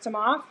then lift them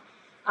off,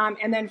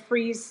 and then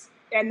freeze,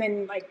 and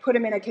then like put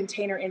them in a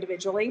container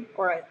individually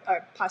or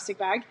a plastic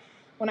bag.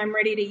 When I'm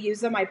ready to use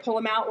them, I pull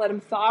them out, let them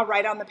thaw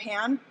right on the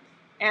pan,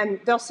 and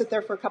they'll sit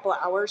there for a couple of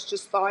hours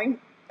just thawing,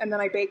 and then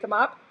I bake them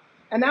up.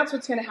 And that's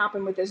what's going to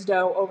happen with this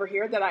dough over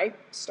here that I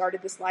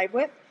started this live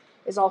with,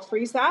 is I'll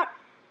freeze that.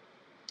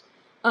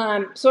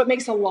 So it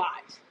makes a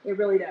lot. It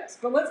really does.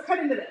 But let's cut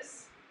into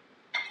this.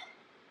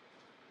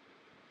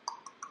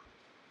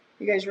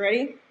 You guys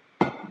ready?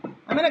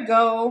 I'm going to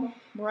go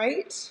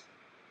right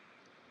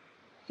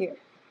here.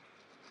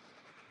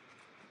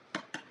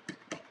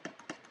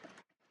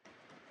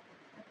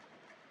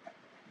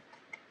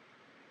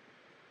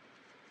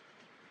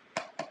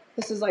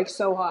 This is like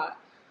so hot.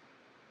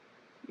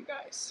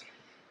 guys.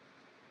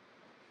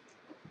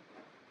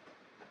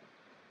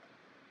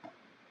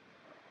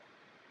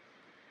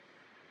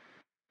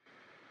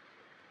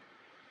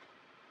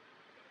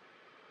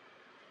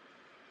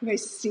 You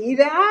guys see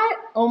that?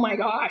 Oh my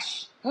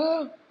gosh.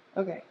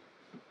 Okay.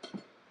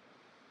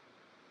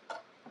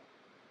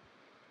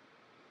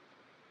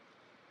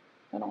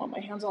 I don't want my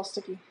hands all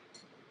sticky.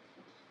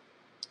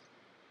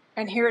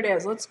 And here it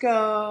is. Let's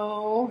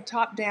go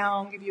top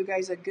down, give you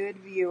guys a good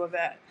view of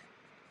it.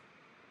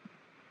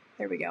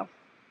 There we go.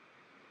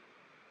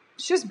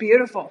 It's just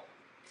beautiful.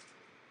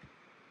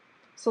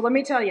 So let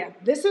me tell you,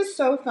 this is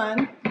so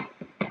fun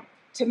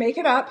to make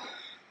it up.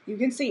 You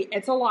can see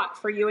it's a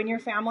lot for you and your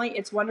family.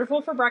 It's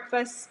wonderful for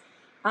breakfast.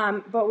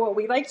 But what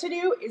we like to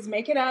do is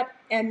make it up,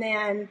 and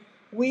then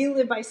we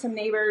live by some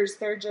neighbors.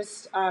 They're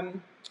just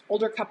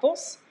older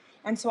couples.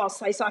 And so I'll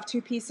slice off 2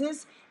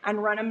 pieces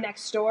and run them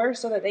next door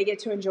so that they get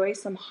to enjoy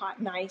some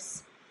hot,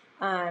 nice,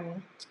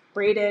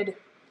 braided,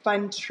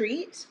 fun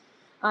treat.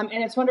 And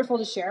it's wonderful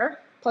to share.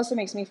 Plus, it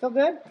makes me feel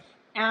good.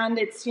 And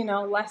it's,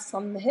 less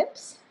on the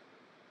hips.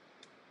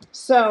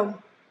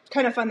 So,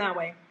 kind of fun that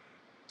way.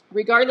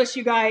 Regardless,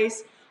 you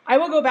guys, I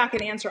will go back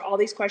and answer all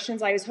these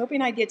questions. I was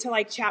hoping I'd get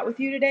to, chat with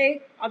you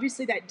today.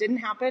 Obviously, that didn't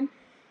happen.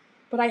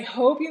 But I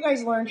hope you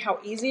guys learned how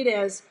easy it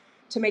is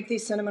to make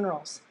these cinnamon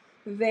rolls.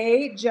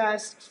 They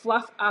just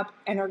fluff up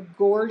and are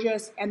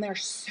gorgeous, and they're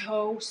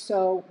so,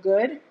 so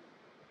good,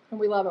 and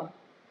we love them.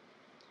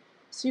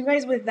 So you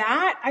guys, with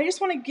that, I just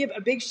want to give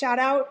a big shout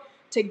out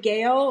to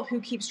Gail,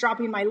 who keeps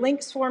dropping my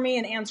links for me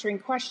and answering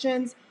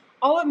questions.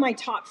 All of my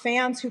top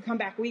fans who come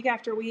back week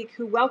after week,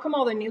 who welcome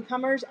all the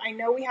newcomers. I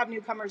know we have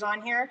newcomers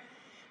on here,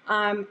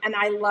 and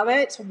I love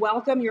it.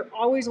 Welcome. You're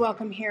always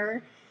welcome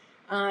here.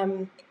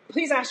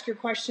 Please ask your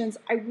questions.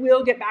 I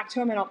will get back to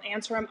them and I'll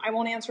answer them. I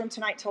won't answer them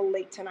tonight till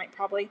late tonight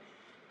probably.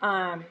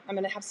 I'm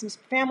going to have some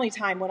family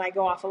time when I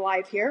go off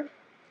live here.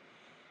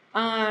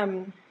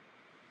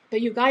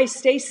 But you guys,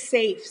 stay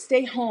safe.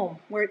 Stay home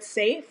where it's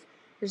safe.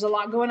 There's a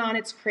lot going on.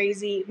 It's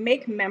crazy.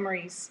 Make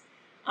memories.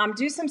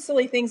 Do some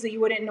silly things that you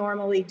wouldn't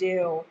normally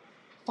do.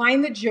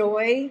 Find the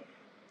joy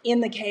in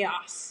the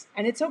chaos.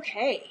 And it's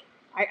okay.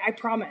 I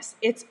promise.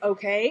 It's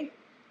okay.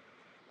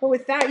 But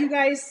with that, you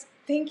guys,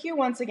 thank you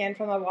once again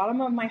from the bottom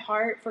of my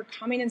heart for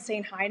coming and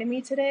saying hi to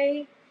me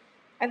today.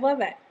 I love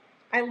it.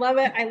 I love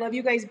it. I love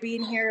you guys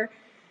being here.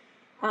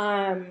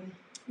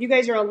 You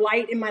guys are a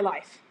light in my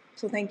life.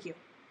 So thank you.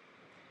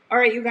 All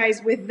right, you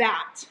guys, with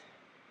that,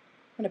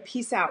 I'm going to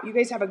peace out. You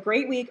guys have a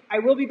great week. I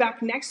will be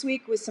back next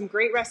week with some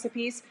great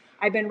recipes.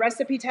 I've been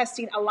recipe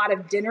testing a lot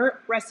of dinner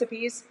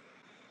recipes.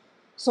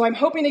 So I'm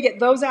hoping to get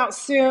those out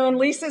soon.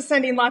 Lisa's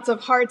sending lots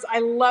of hearts. I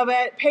love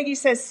it. Peggy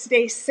says,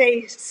 stay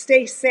safe,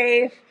 stay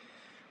safe.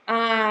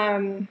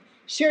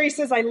 Sherry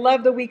says, I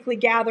love the weekly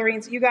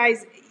gatherings. You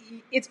guys,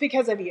 it's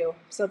because of you.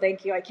 So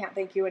thank you. I can't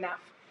thank you enough.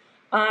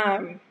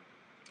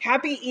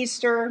 Happy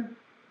Easter.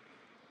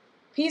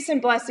 Peace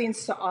and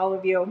blessings to all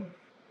of you.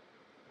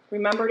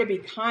 Remember to be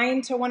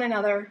kind to one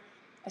another,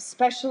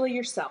 especially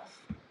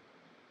yourself.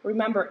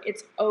 Remember,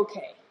 it's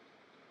okay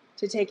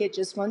to take it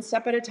just one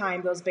step at a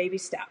time, those baby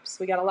steps.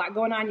 We got a lot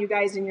going on, you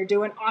guys, and you're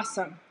doing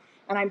awesome.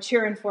 And I'm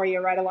cheering for you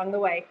right along the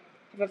way.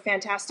 Have a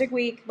fantastic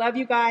week. Love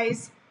you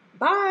guys.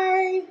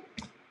 Bye.